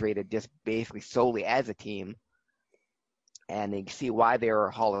concentrated just basically solely as a team, and you can see why they were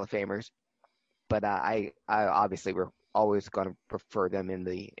Hall of Famers. But I obviously were always going to prefer them in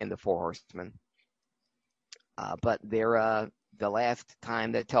the Four Horsemen. But they're the last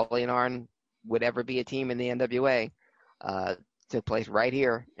time that Tully and Arn would ever be a team in the NWA took place right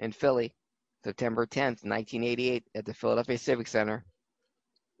here in Philly, September 10th, 1988, at the Philadelphia Civic Center,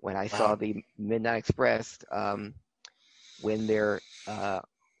 when I saw the Midnight Express win their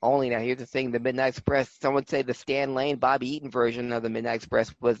only. Now, here's the thing: the Midnight Express. Some would say the Stan Lane, Bobby Eaton version of the Midnight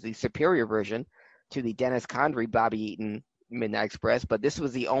Express was the superior version to the Dennis Condrey, Bobby Eaton Midnight Express. But this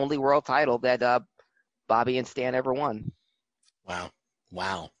was the only world title that Bobby and Stan ever won.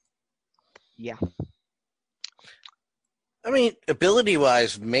 Wow. Yeah. I mean,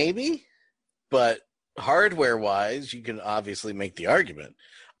 ability-wise, maybe, but hardware-wise, you can obviously make the argument.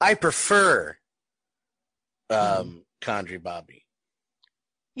 I prefer Condrey Bobby.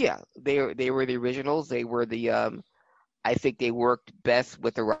 Yeah, they were the originals. They were the I think they worked best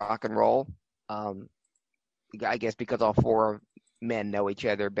with the rock and roll. I guess because all four men know each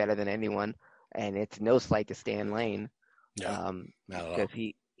other better than anyone, and it's no slight to Stan Lane. No, not at all.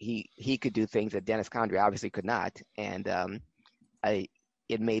 Because he could do things that Dennis Condrey obviously could not, and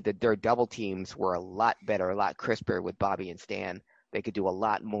it made their double teams were a lot better, a lot crisper with Bobby and Stan. They could do a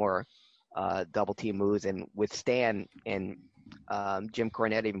lot more double team moves, and with Stan and Jim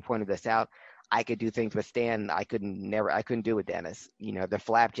Cornette even pointed this out. I could do things with Stan I couldn't do with Dennis. The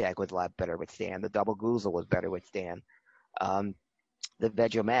flapjack was a lot better with Stan. The double goozle was better with Stan. The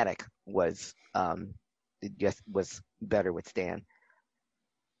Veg-O-Matic was better with Stan.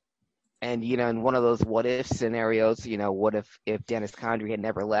 And, in one of those what-if scenarios, what if Dennis Condrey had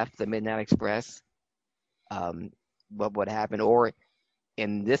never left the Midnight Express? What would happen? Or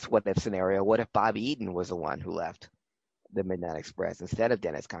in this what-if scenario, what if Bobby Eaton was the one who left the Midnight Express instead of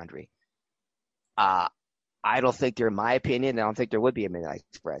Dennis Condrey? I don't think in my opinion, I don't think there would be a Midnight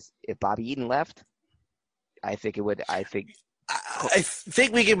Express. If Bobby Eaton left, I think it would. I think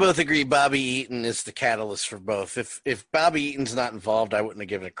we can both agree Bobby Eaton is the catalyst for both. If Bobby Eaton's not involved, I wouldn't have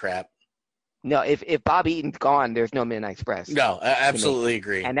given a crap. No, if Bobby Eaton's gone, there's no Midnight Express. No, I absolutely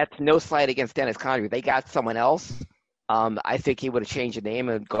agree. And that's no slight against Dennis Condrey. They got someone else. I think he would have changed the name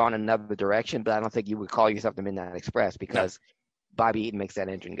and gone in another direction, but I don't think you would call yourself the Midnight Express because Bobby Eaton makes that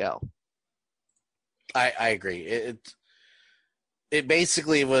engine go. I agree. It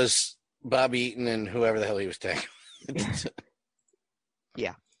basically was Bobby Eaton and whoever the hell he was taking.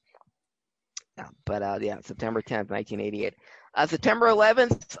 Yeah. But September 10th, 1988. September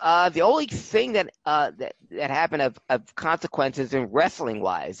 11th, the only thing that happened of consequences in wrestling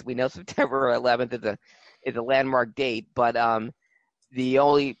wise, we know September 11th is a landmark date, but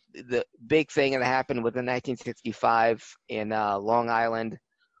the big thing that happened was in 1965 in Long Island.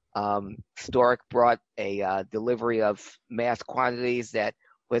 Stork brought a delivery of mass quantities that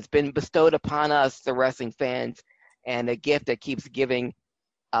has been bestowed upon us, the wrestling fans, and a gift that keeps giving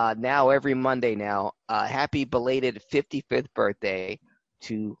now every Monday now. Happy belated 55th birthday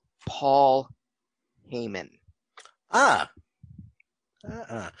to Paul Heyman.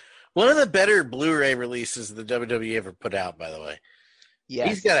 One of the better Blu-ray releases the WWE ever put out, by the way. Yes.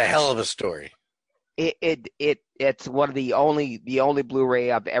 He's got a hell of a story. It's one of the only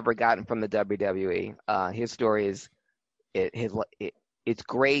Blu-ray I've ever gotten from the WWE. His story is it's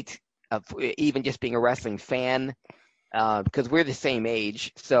great. Even just being a wrestling fan, because we're the same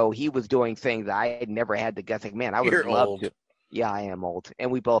age, so he was doing things I had never had the guts. Like, man, I would have loved to. Yeah, I am old, and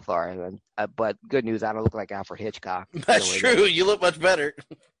we both are. But good news, I don't look like Alfred Hitchcock. That's true. You look much better.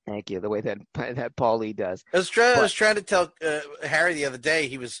 Thank you. The way that Paul Lee does. I was trying to tell Harry the other day.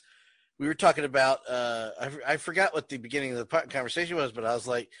 We were talking about. I forgot what the beginning of the conversation was, but I was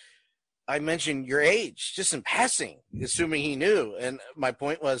like, I mentioned your age just in passing, assuming he knew. And my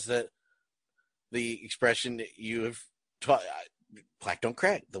point was that the expression that you have taught, "Black don't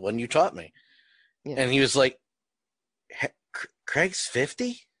crack," the one you taught me, and he was like, Craig's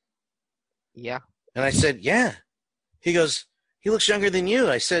 50? Yeah. And I said, yeah. He goes, he looks younger than you.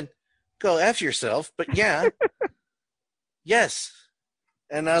 I said, go F yourself, but yeah. Yes.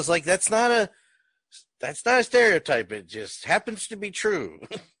 And I was like, that's not a stereotype. It just happens to be true.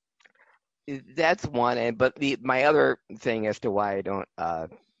 That's one. But my other thing as to why I don't, I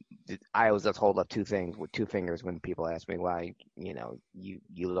always just hold up two things with two fingers when people ask me why, you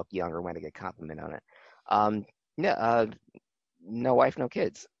look younger when I get compliment on it. No wife, no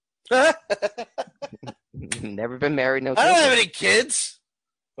kids. Never been married, no kids. I don't have any kids.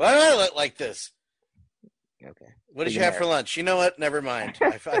 Why do I look like this? Okay. What did you have for lunch? You know what? Never mind.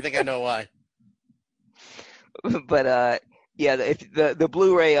 I think I know why. But if the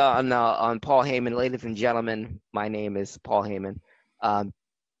Blu-ray on Paul Heyman, ladies and gentlemen, my name is Paul Heyman.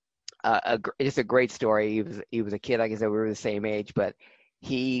 It's a great story. He was a kid, like I said, we were the same age, but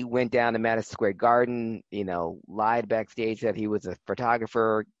he went down to Madison Square Garden, lied backstage that he was a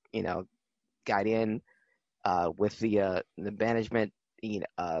photographer, got in with the management. He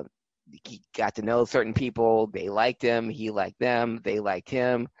got to know certain people. They liked him. He liked them. They liked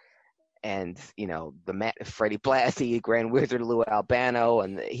him. And, Freddie Blassie, Grand Wizard Lou Albano,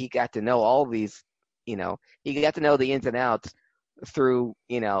 and he got to know all these, he got to know the ins and outs through,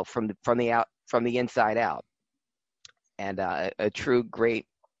 from the inside out. And a true great,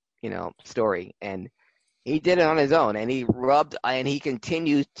 story. And he did it on his own, and he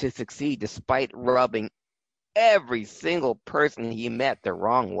continues to succeed despite rubbing every single person he met the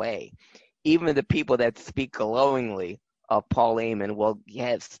wrong way. Even the people that speak glowingly of Paul Heyman will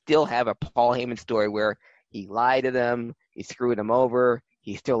still have a Paul Heyman story where he lied to them, he screwed them over,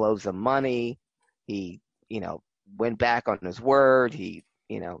 he still owes them money, he, went back on his word, he,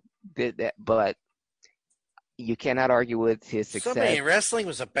 did that, but you cannot argue with his success. Somebody in wrestling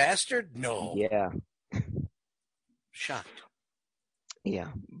was a bastard? No. Yeah. Shocked. Yeah,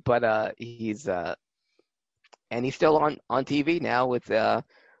 but he's and he's still on TV now with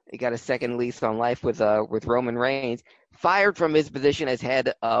he got a second lease on life with Roman Reigns, fired from his position as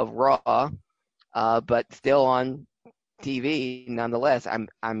head of Raw, but still on TV nonetheless.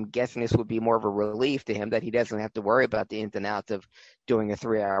 I'm guessing this would be more of a relief to him that he doesn't have to worry about the ins and outs of doing a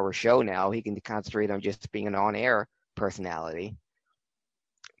 3-hour show now. He can concentrate on just being an on-air personality.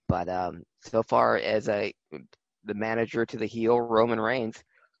 But so far as the manager to the heel, Roman Reigns,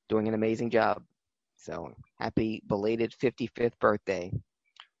 doing an amazing job. So happy belated 55th birthday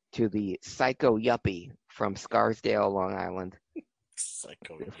to the Psycho Yuppie from Scarsdale, Long Island.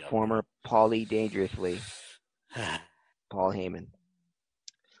 Psycho the Yuppie. Former Paulie Dangerously. Paul Heyman.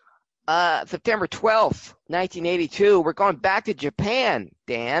 September 12th, 1982. We're going back to Japan,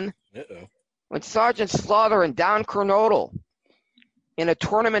 Dan. Uh-oh. When Sergeant Slaughter and Don Coronado, in a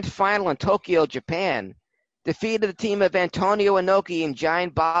tournament final in Tokyo, Japan, defeated the team of Antonio Inoki and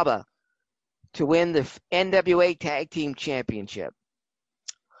Giant Baba to win the NWA Tag Team Championship.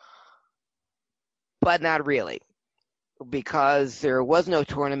 But not really, because there was no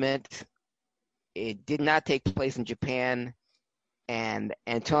tournament. It did not take place in Japan, and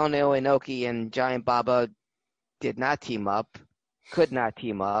Antonio Inoki and Giant Baba did not team up, could not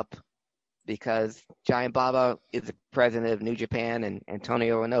team up, because Giant Baba is the president of New Japan, and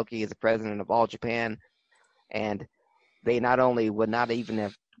Antonio Inoki is the president of All Japan, and they not only would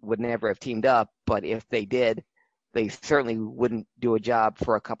never have teamed up, but if they did, they certainly wouldn't do a job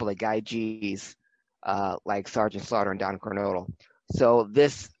for a couple of gaijis like Sergeant Slaughter and Don Coronado. So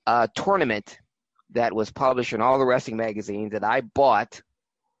this tournament that was published in all the wrestling magazines that I bought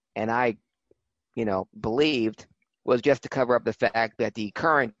and I, believed was just to cover up the fact that the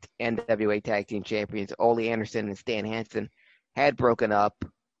current NWA Tag Team Champions, Ole Anderson and Stan Hansen, had broken up,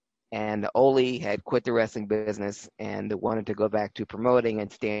 and Ole had quit the wrestling business and wanted to go back to promoting,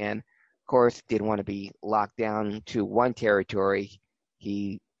 and Stan, of course, didn't want to be locked down to one territory.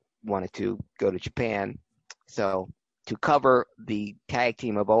 He wanted to go to Japan. So to cover the tag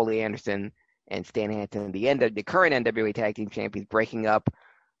team of Ole Anderson and Stan Hansen, the current NWA Tag Team Champions, breaking up.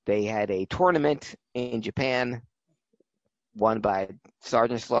 They had a tournament in Japan won by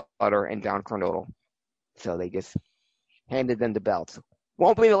Sergeant Slaughter and Don Cornodle. So they just handed them the belts.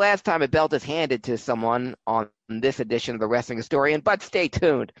 Won't be the last time a belt is handed to someone on this edition of the Wrestling Historian, but stay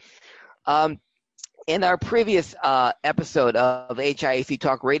tuned. In our previous episode of HIAC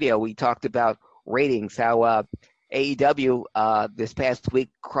Talk Radio, we talked about ratings, how AEW this past week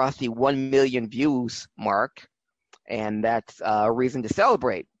crossed the 1 million views mark, and that's a reason to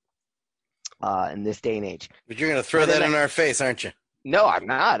celebrate in this day and age. But you're going to throw that in our face, aren't you? No, I'm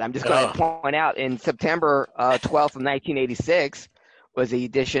not. I'm just going to point out in September 12th of 1986 was the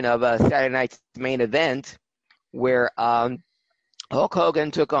edition of Saturday Night's Main Event where Hulk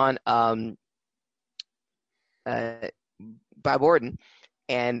Hogan took on Bob Orton,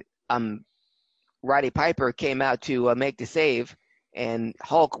 and Roddy Piper came out to make the save, and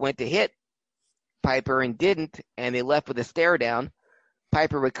Hulk went to hit Piper and didn't, and they left with a stare down.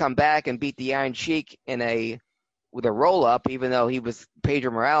 Piper would come back and beat the Iron Sheik with a roll up, even though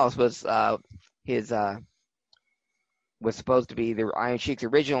Pedro Morales was supposed to be the Iron Sheik's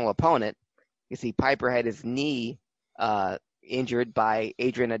original opponent. You see, Piper had his knee injured by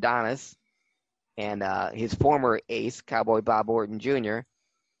Adrian Adonis and his former ace, Cowboy Bob Orton Jr.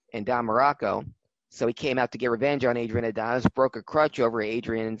 and Don Morocco. So he came out to get revenge on Adrian Adonis, broke a crutch over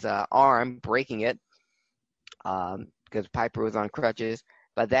Adrian's arm, breaking it because Piper was on crutches.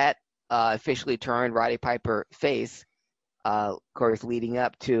 But that officially turned Roddy Piper face, of course, leading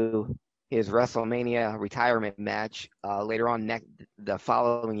up to his WrestleMania retirement match later on the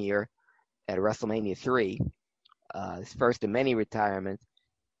following year at WrestleMania 3, his first of many retirements.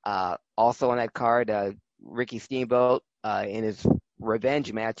 Also on that card, Ricky Steamboat in his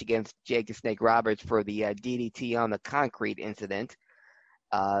revenge match against Jake the Snake Roberts for the DDT on the concrete incident.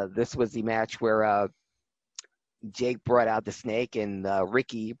 This was the match where Jake brought out the snake and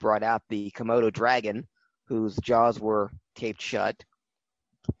Ricky brought out the Komodo dragon, whose jaws were taped shut.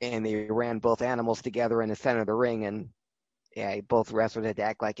 And they ran both animals together in the center of the ring, and both wrestlers had to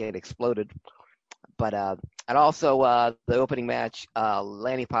act like it exploded. But and also the opening match,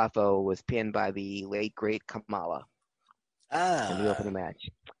 Lanny Poffo was pinned by the late great Kamala in the opening match.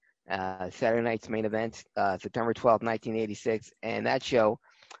 Saturday Night's Main Event, September 12th, 1986, and that show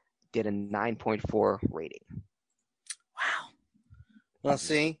did a 9.4 rating. Wow. Well,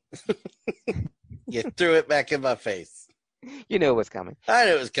 see, you threw it back in my face. You knew it was coming. I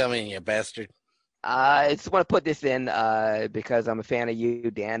knew it was coming, you bastard. I just want to put this in because I'm a fan of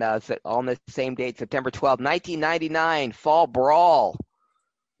you, Dan. On the same date, September 12, 1999, Fall Brawl.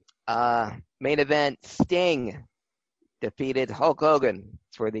 Main event, Sting defeated Hulk Hogan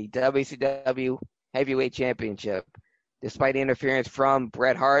for the WCW Heavyweight Championship. Despite interference from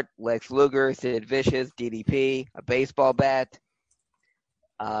Bret Hart, Lex Luger, Sid Vicious, DDP, a baseball bat.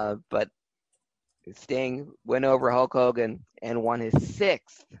 But Sting went over Hulk Hogan and won his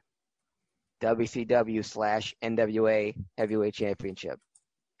 6th WCW/NWA Heavyweight Championship.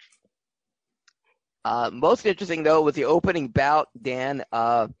 Most interesting, though, was the opening bout, Dan.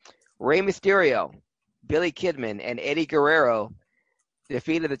 Rey Mysterio, Billy Kidman, and Eddie Guerrero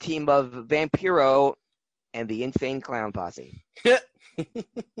defeated the team of Vampiro and the Insane Clown Posse.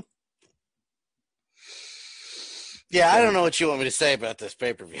 Yeah, I don't know what you want me to say about this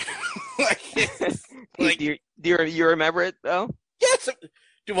pay-per-view. Do you remember it, though? Yes.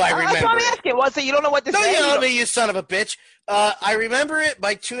 Do I remember That's what I'm asking. Well, so you don't know what to say. Don't yell at me, you son of a bitch. I remember it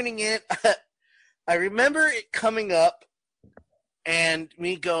by tuning in. I remember it coming up and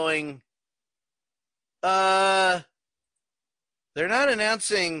me going, they're not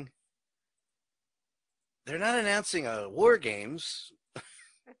announcing War Games.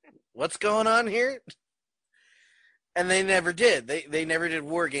 What's going on here? And they never did. They never did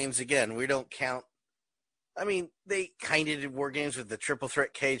War Games again. We don't count. I mean, they kind of did War Games with the Triple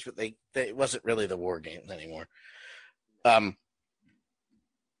Threat cage, but it wasn't really the War Games anymore.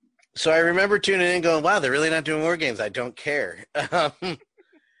 So I remember tuning in and going, wow, they're really not doing War Games. I don't care. But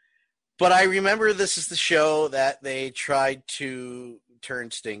I remember this is the show that they tried to turn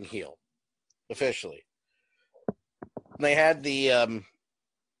Sting heel, officially. They had the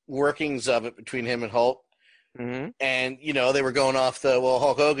workings of it between him and Hulk. Mm-hmm. And, they were going off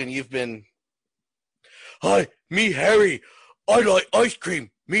Hulk Hogan, you've been, hi, me Harry, I like ice cream,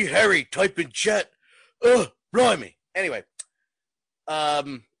 me Harry, type in chat, blimey. Anyway,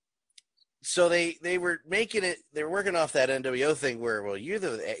 so they were making it, they were working off that NWO thing where, well,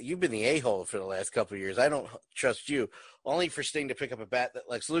 you've been the a-hole for the last couple of years, I don't trust you, only for Sting to pick up a bat that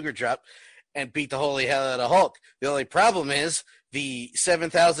Lex Luger dropped, and beat the holy hell out of Hulk. The only problem is the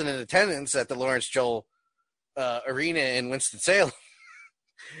 7,000 in attendance at the Lawrence Joel Arena in Winston-Salem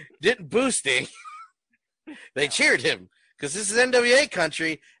didn't boo Sting. They cheered him because this is NWA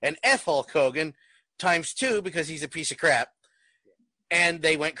country and F Hulk Hogan times 2 because he's a piece of crap. And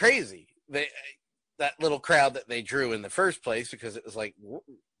they went crazy. That little crowd that they drew in the first place, because it was like,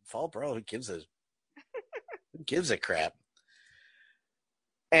 Fall Brawl, who gives a crap?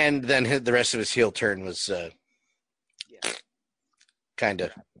 And then the rest of his heel turn was kind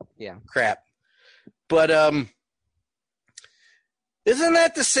of crap. But isn't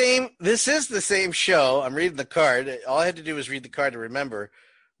that the same? This is the same show. I'm reading the card. All I had to do was read the card to remember,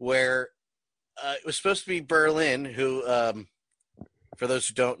 where it was supposed to be Berlin, who, for those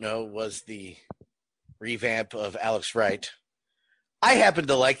who don't know, was the revamp of Alex Wright. I happen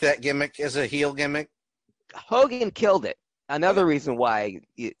to like that gimmick as a heel gimmick. Hogan killed it. Another reason why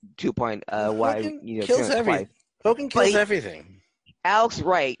Hogan kills everything. Hogan kills everything. Alex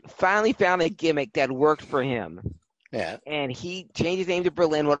Wright finally found a gimmick that worked for him. Yeah. And he changed his name to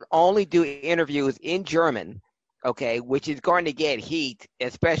Berlin, would only do interviews in German, okay, which is going to get heat,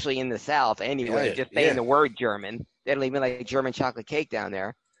 especially in the South anyway, just saying the word German. That'll even like German chocolate cake down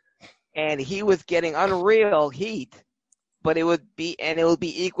there. And he was getting unreal heat, but it would be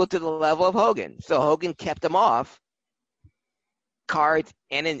equal to the level of Hogan. So Hogan kept him off cards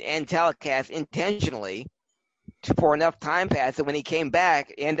and telecast intentionally for enough time passed that when he came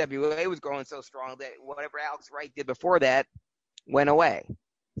back, NWA was growing so strong that whatever Alex Wright did before that went away.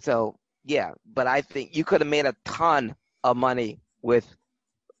 So, yeah, but I think you could have made a ton of money with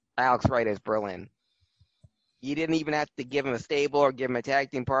Alex Wright as Berlin. You didn't even have to give him a stable or give him a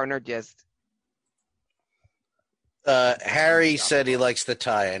tag team partner, just... Harry said he likes the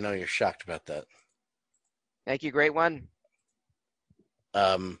tie. I know you're shocked about that. Thank you, great one.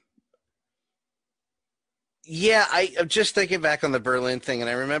 Yeah, I'm just thinking back on the Berlin thing, and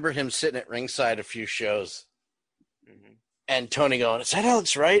I remember him sitting at ringside a few shows, and Tony going, "Is that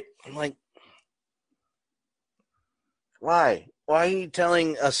Alex Wright?" I'm like, "Why? Why are you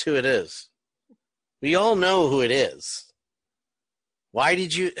telling us who it is? We all know who it is. Why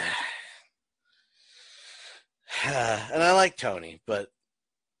did you?" And I like Tony, but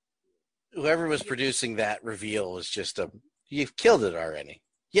whoever was producing that reveal was just you've killed it already.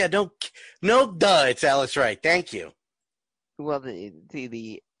 Yeah, no, it's Alex Wright. Thank you. Well, the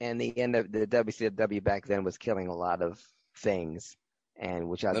end of the WCW back then was killing a lot of things, and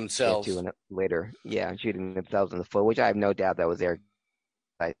which I'll get to later. Yeah, shooting themselves in the foot, which I have no doubt that was their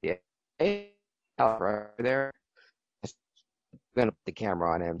idea. Right there, just gonna put the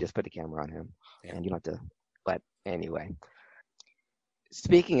camera on him. Just put the camera on him, and you don't have to. But anyway,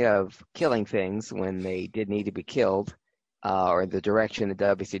 speaking of killing things when they did need to be killed. Or the direction the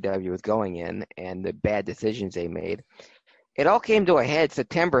WCW was going in and the bad decisions they made. It all came to a head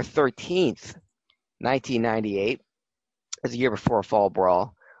September 13th, 1998. It was a year before Fall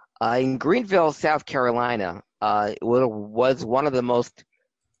Brawl. In Greenville, South Carolina, it was one of the most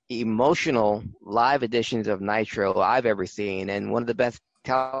emotional live editions of Nitro I've ever seen and one of the best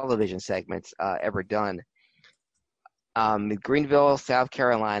television segments ever done. Greenville, South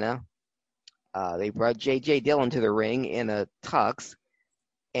Carolina. They brought J.J. Dillon to the ring in a tux,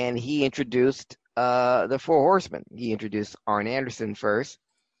 and he introduced the Four Horsemen. He introduced Arn Anderson first.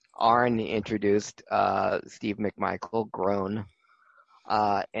 Arn introduced Steve McMichael, groan,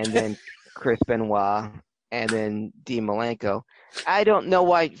 and then Chris Benoit, and then Dean Malenko. I don't know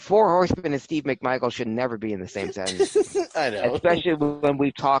why Four Horsemen and Steve McMichael should never be in the same sentence. I know. Especially when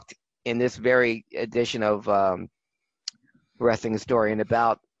we've talked in this very edition of Wrestling Historian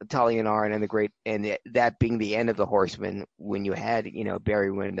about Tully and Arn and that being the end of the Horsemen when you had,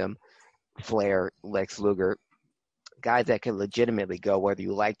 Barry Windham, Flair, Lex Luger, guys that could legitimately go whether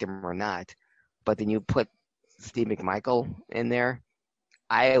you liked them or not. But then you put Steve McMichael in there.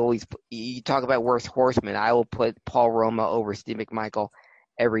 You talk about worst Horsemen. I will put Paul Roma over Steve McMichael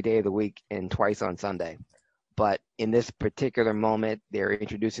every day of the week and twice on Sunday. But in this particular moment, they're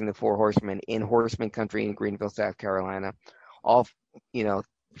introducing the Four Horsemen in Horseman Country in Greenville, South Carolina. All,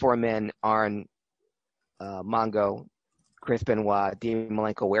 four men, Arn, Mongo, Chris Benoit, Dean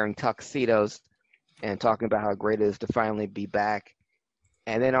Malenko wearing tuxedos and talking about how great it is to finally be back.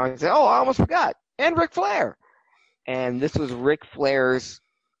 And then Arn said, "Oh, I almost forgot. And Ric Flair." And this was Ric Flair's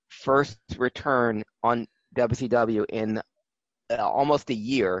first return on WCW in almost a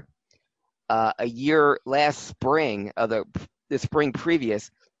year. Last spring, the spring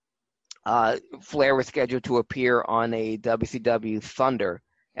previous, Flair was scheduled to appear on a WCW Thunder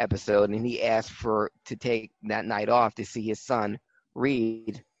episode, and he asked to take that night off to see his son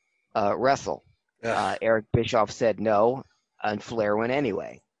Reed wrestle. Eric Bischoff said no, and Flair went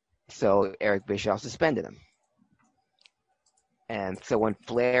anyway. So Eric Bischoff suspended him. And so when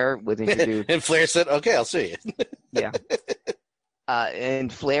Flair was introduced... and Flair said, okay, I'll see you. Yeah.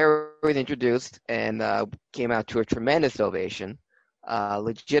 And Flair was introduced and came out to a tremendous ovation,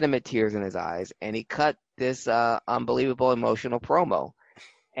 legitimate tears in his eyes, and he cut this unbelievable emotional promo.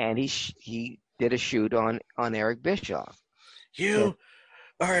 And he did a shoot on Eric Bischoff. You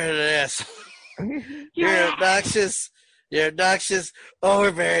are an asshole. You're obnoxious,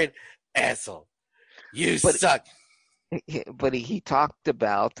 overbearing asshole. You suck. But he talked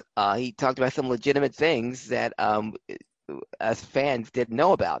about some legitimate things that us fans didn't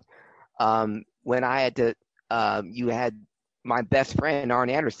know about. When I had to, you had my best friend Arn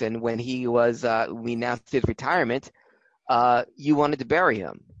Anderson when he was we announced his retirement. You wanted to bury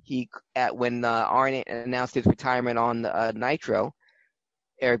him. When Arn announced his retirement on Nitro,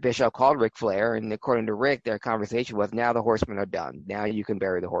 Eric Bischoff called Ric Flair, and according to Rick, their conversation was, "Now the Horsemen are done. Now you can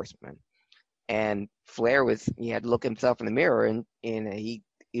bury the Horsemen." And Flair he had to look himself in the mirror, and he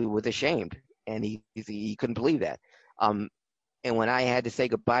was ashamed, and he couldn't believe that. And when I had to say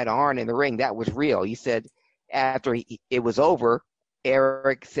goodbye to Arn in the ring, that was real. He said after it was over,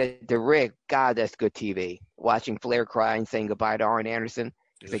 Eric said to Rick, "God, that's good TV." Watching Flair cry and saying goodbye to Arn Anderson,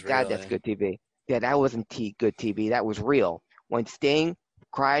 he said, "God, that's good TV." Yeah, that wasn't good TV. That was real. When Sting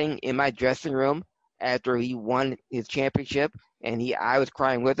crying in my dressing room after he won his championship, and I was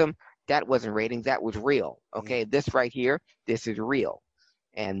crying with him, that wasn't ratings. That was real. Okay, this right here, this is real,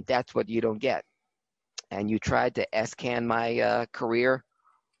 and that's what you don't get. And you tried to S-can my career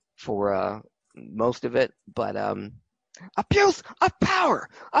for most of it, but abuse of power,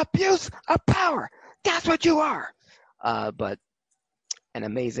 that's what you are. But an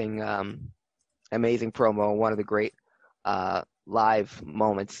amazing promo, one of the great live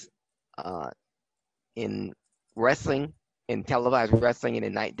moments in wrestling, in televised wrestling,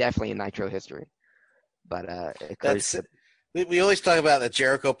 and definitely in Nitro history. But we always talk about the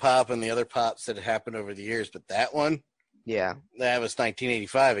Jericho pop and the other pops that had happened over the years, but that one, yeah, that was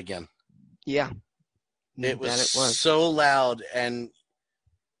 1985 again. Yeah, it was so loud, and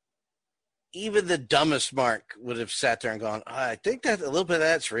even the dumbest Mark would have sat there and gone, "I think that a little bit of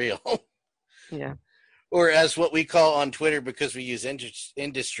that's real." Yeah. Or as what we call on Twitter, because we use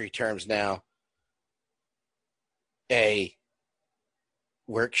industry terms now, a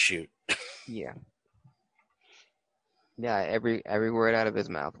work shoot. Yeah. Yeah, every word out of his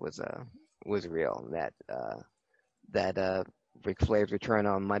mouth was real. That Ric Flair's return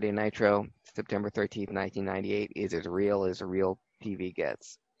on Monday Nitro, September 13th, 1998, is as real as a real TV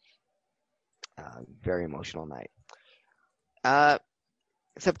gets. Very emotional night.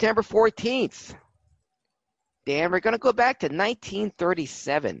 September 14th. Dan, we're going to go back to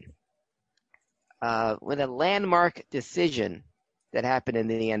 1937 with a landmark decision that happened in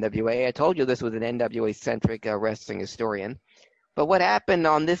the NWA. I told you this was an NWA-centric wrestling historian. But what happened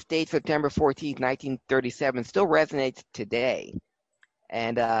on this date, September 14th, 1937, still resonates today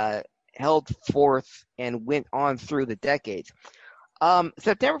and held forth and went on through the decades.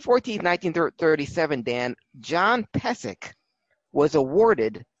 September 14th, 1937, Dan, John Pesek was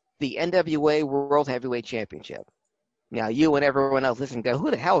awarded the NWA World Heavyweight Championship. Now, you and everyone else listening go,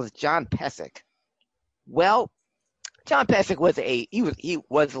 who the hell is John Pesek? Well, John Pesek was he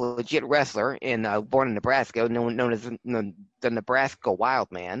was a legit wrestler born in Nebraska, known as the Nebraska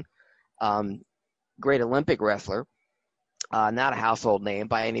Wild Man. Great Olympic wrestler. Not a household name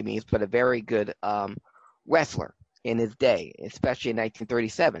by any means, but a very good wrestler in his day, especially in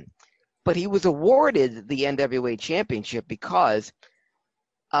 1937. But he was awarded the NWA Championship because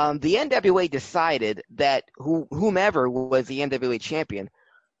the NWA decided that whomever was the NWA champion,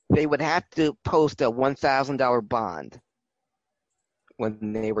 they would have to post a $1,000 bond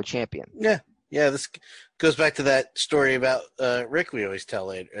when they were champion. Yeah. This goes back to that story about Rick we always tell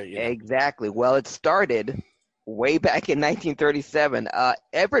later. Exactly. Well, it started way back in 1937.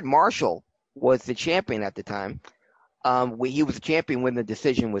 Everett Marshall was the champion at the time. He was the champion when the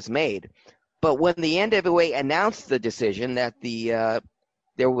decision was made. But when the NWA announced the decision that that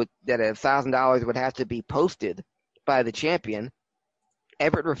 $1,000 would have to be posted by the champion,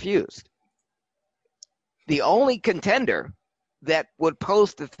 Everett refused. The only contender that would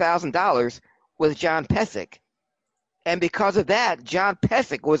post the $1,000 was John Pesek. And because of that, John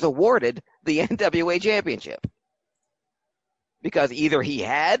Pesek was awarded the NWA Championship. Because either he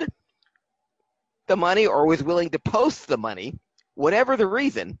had the money or was willing to post the money, whatever the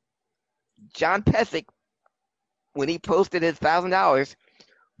reason, John Pesek, when he posted his $1,000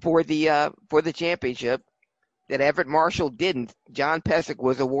 for the championship, that Everett Marshall didn't, John Pesek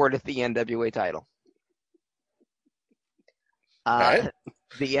was awarded the NWA title. Right.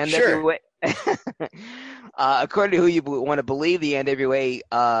 The NWA, Sure. According to who you want to believe, the NWA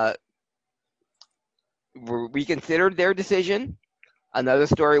reconsidered their decision. Another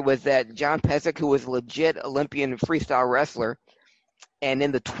story was that John Pesek, who was a legit Olympian freestyle wrestler, and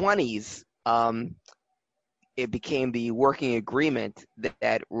in the 20s, it became the working agreement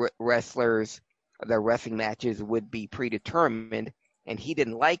that wrestlers, their wrestling matches would be predetermined, and he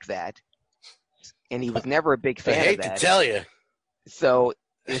didn't like that, and he was never a big fan of that. I hate to tell you. So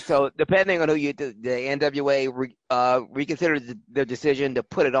depending on who you, the NWA reconsidered their decision to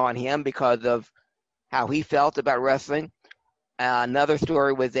put it on him because of how he felt about wrestling. Another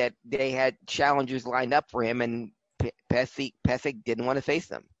story was that they had challengers lined up for him, and Pesek didn't want to face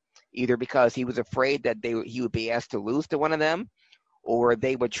them, either because he was afraid that he would be asked to lose to one of them, or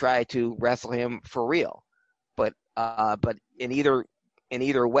they would try to wrestle him for real. But in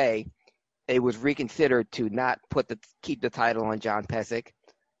either way, it was reconsidered to not keep the title on John Pesek,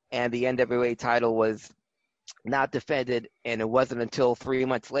 and the NWA title was not defended. And it wasn't until 3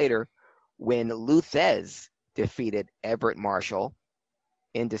 months later when Lou Thesz defeated Everett Marshall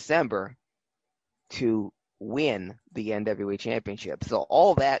in December to win the NWA championship. So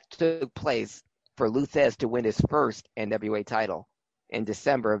all that took place for Lou Thesz to win his first NWA title in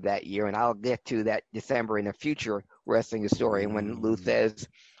December of that year, and I'll get to that December in a future wrestling historian when Lou Thesz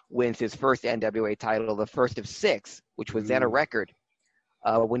wins his first NWA title, the first of 6, which was then a record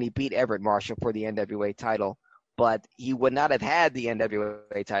when he beat Everett Marshall for the NWA title. But he would not have had the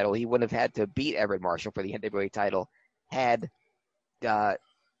NWA title. He wouldn't have had to beat Everett Marshall for the NWA title had John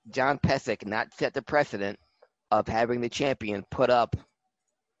Pesek not set the precedent of having the champion put up,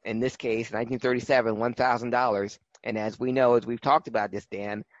 in this case, 1937, $1,000. And as we know, as we've talked about this,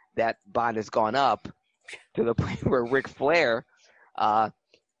 Dan, that bond has gone up to the point where Ric Flair,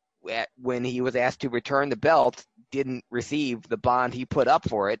 when he was asked to return the belt, didn't receive the bond he put up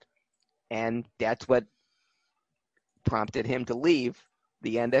for it. And that's what prompted him to leave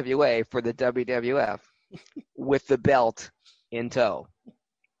the NWA for the WWF with the belt in tow.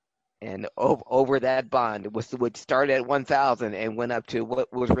 And over that bond, which started at $1,000 and went up to,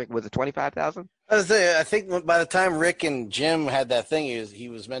 what was Rick? Was it $25,000? I think by the time Rick and Jim had that thing, he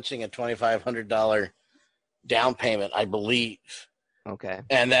was mentioning a $2,500 down payment, I believe. Okay.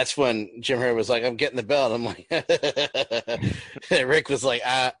 And that's when Jim Herd was like, "I'm getting the belt." I'm like, Rick was like,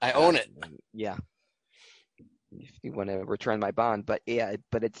 "I own it." Yeah. If you want to return my bond, but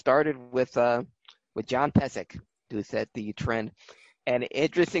it started with John Pesek, who set the trend. An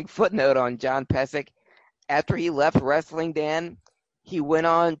interesting footnote on John Pesek: after he left wrestling, Dan, he went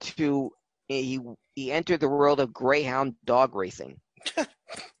on to he entered the world of greyhound dog racing. All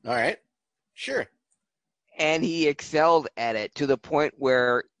right, sure. And he excelled at it to the point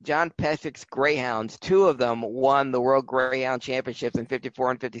where John Pesek's greyhounds, 2 of them won the World Greyhound Championships in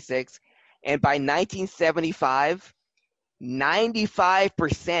 54 and 56. And by 1975,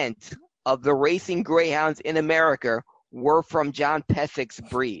 95% of the racing greyhounds in America were from John Pesek's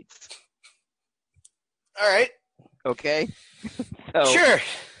breeds. All right. Okay. So, sure.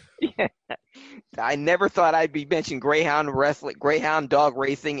 Yeah, I never thought I'd be mentioning greyhound dog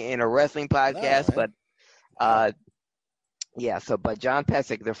racing in a wrestling podcast, but but John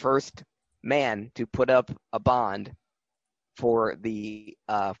Pesek, the first man to put up a bond for the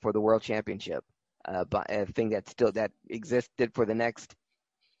World Championship, a thing that existed for the next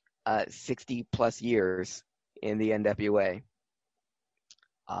 60 plus years in the NWA.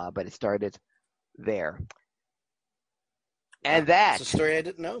 But it started there. And that's a story I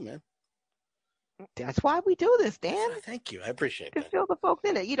didn't know, man. That's why we do this, Dan. Thank you. I appreciate that. To fill the folks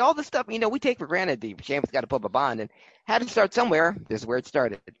in it. All the stuff, we take for granted. The champion's got to put up a bond, and had to start somewhere. This is where it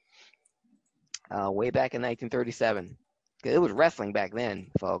started. Way back in 1937. It was wrestling back then,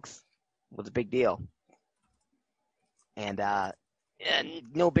 folks. It was a big deal. And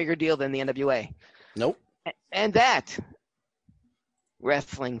no bigger deal than the NWA. Nope. And that,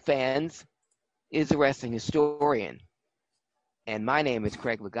 wrestling fans, is a wrestling historian. And my name is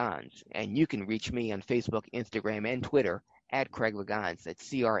Craig Legans, and you can reach me on Facebook, Instagram, and Twitter at Craig Legans. That's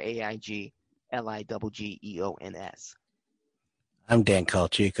CraigLiggeons. I'm Dan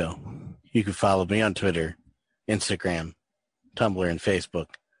Calchico. You can follow me on Twitter, Instagram, Tumblr, and Facebook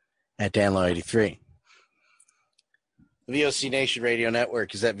at DanLaw83. The VOC Nation Radio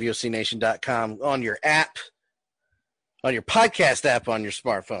Network is at VOCNation.com. On your app, on your podcast app on your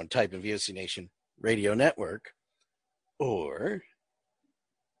smartphone, type in VOC Nation Radio Network. Or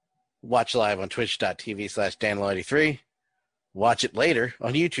watch live on twitch.tv/DanLaw83. Watch it later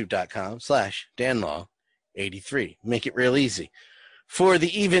on youtube.com/DanLaw83. 83. Make it real easy. For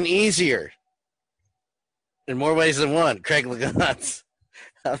the even easier, in more ways than one, Craig Ligons,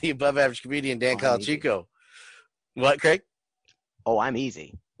 the above average comedian Dan Calachico. What, Craig? Oh, I'm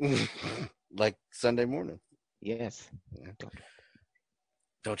easy. Like Sunday morning. Yes. Yeah.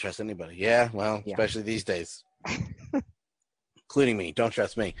 Don't trust anybody. Yeah, well, especially these days. Including me. Don't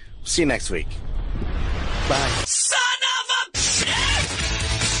trust me. See you next week. Bye. Son of a bitch!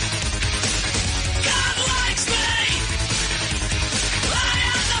 God likes me!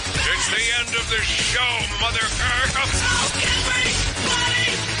 It's the end of the show, Mother Earth! Oh,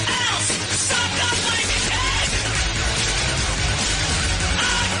 everybody else suck up my head!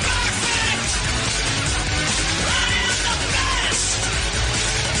 I'm perfect! I am the best!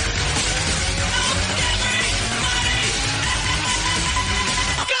 Oh, everybody else!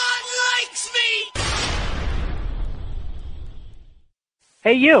 God likes me!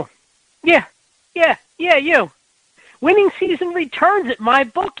 Hey, you. Yeah, you. Winning season returns at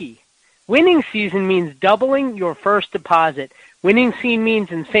MyBookie. Winning season means doubling your first deposit. Winning season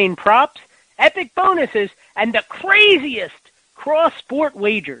means insane props, epic bonuses, and the craziest cross-sport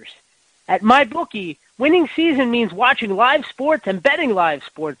wagers. At MyBookie, winning season means watching live sports and betting live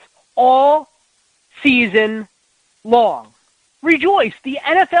sports all season long. Rejoice, the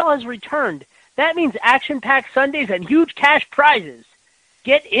NFL has returned. That means action-packed Sundays and huge cash prizes.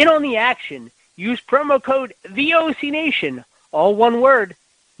 Get in on the action. Use promo code VOCNation, all one word,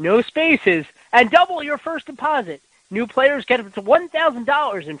 no spaces, and double your first deposit. New players get up to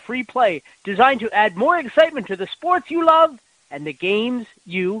 $1,000 in free play, designed to add more excitement to the sports you love and the games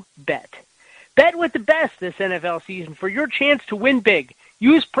you bet. Bet with the best this NFL season for your chance to win big.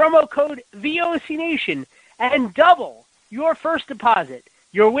 Use promo code VOCNation and double your first deposit.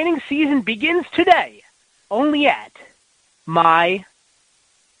 Your winning season begins today, only at MyBookie.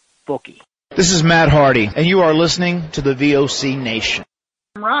 This is Matt Hardy, and you are listening to the VOC Nation.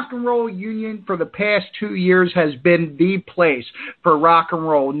 Rock and Roll Union for the past 2 years has been the place for rock and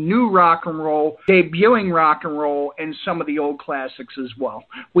roll, new rock and roll, debuting rock and roll, and some of the old classics as well.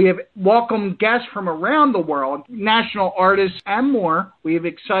 We have welcomed guests from around the world, national artists, and more. We have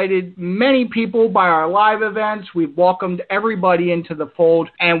excited many people by our live events. We've welcomed everybody into the fold,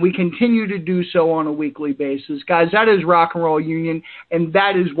 and we continue to do so on a weekly basis. Guys, that is Rock and Roll Union, and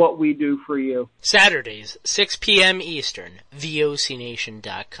that is what we do for you. Saturdays, 6 p.m. Eastern, VOCNation.com.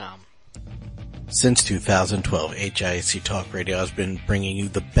 Since 2012, HIAC Talk Radio has been bringing you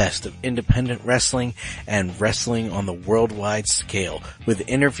the best of independent wrestling and wrestling on the worldwide scale, with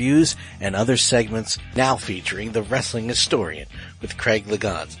interviews and other segments now featuring the Wrestling Historian with Craig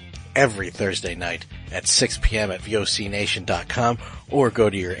Ligons every Thursday night at 6 p.m. at VOCNation.com, or go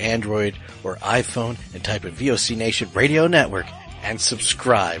to your Android or iPhone and type in VOC Nation Radio Network and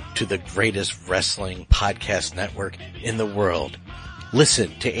subscribe to the greatest wrestling podcast network in the world.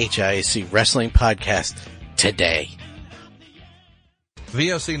 Listen to HIAC Wrestling Podcast today.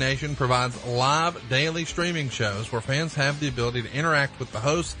 VOC Nation provides live daily streaming shows where fans have the ability to interact with the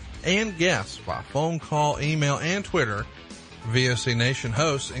hosts and guests by phone call, email, and Twitter. VOC Nation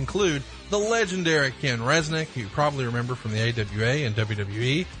hosts include the legendary Ken Resnick, who you probably remember from the AWA and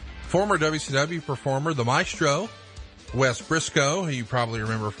WWE, former WCW performer The Maestro, Wes Briscoe, who you probably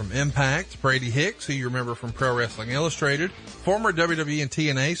remember from Impact, Brady Hicks, who you remember from Pro Wrestling Illustrated, former WWE and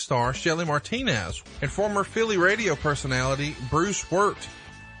TNA star Shelly Martinez, and former Philly radio personality Bruce Wirt.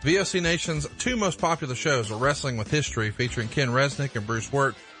 VOC Nation's two most popular shows are Wrestling with History, featuring Ken Resnick and Bruce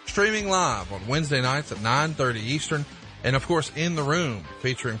Wirt, streaming live on Wednesday nights at 9:30 Eastern, and of course In the Room,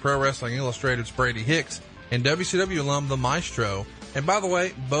 featuring Pro Wrestling Illustrated's Brady Hicks and WCW alum The Maestro. And by the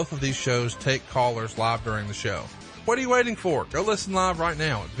way, both of these shows take callers live during the show. What are you waiting for? Go listen live right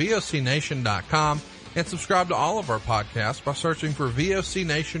now at VOCNation.com and subscribe to all of our podcasts by searching for VOC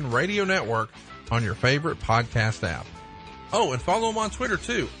Nation Radio Network on your favorite podcast app. Oh, and follow them on Twitter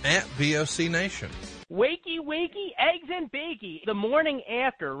too, at VOC Nation. Wakey, eggs and bakey. The morning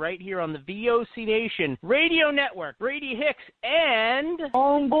after, right here on the VOC Nation Radio Network. Brady Hicks and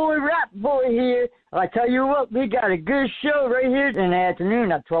Homeboy Rap Boy here. I tell you what, we got a good show right here in the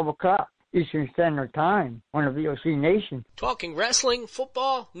afternoon at 12 o'clock. Eastern Standard Time on the VOC Nation. Talking wrestling,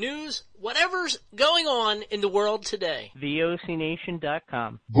 football, news, whatever's going on in the world today.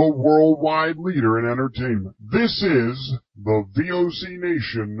 VOCNation.com. The worldwide leader in entertainment. This is the VOC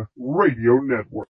Nation Radio Network.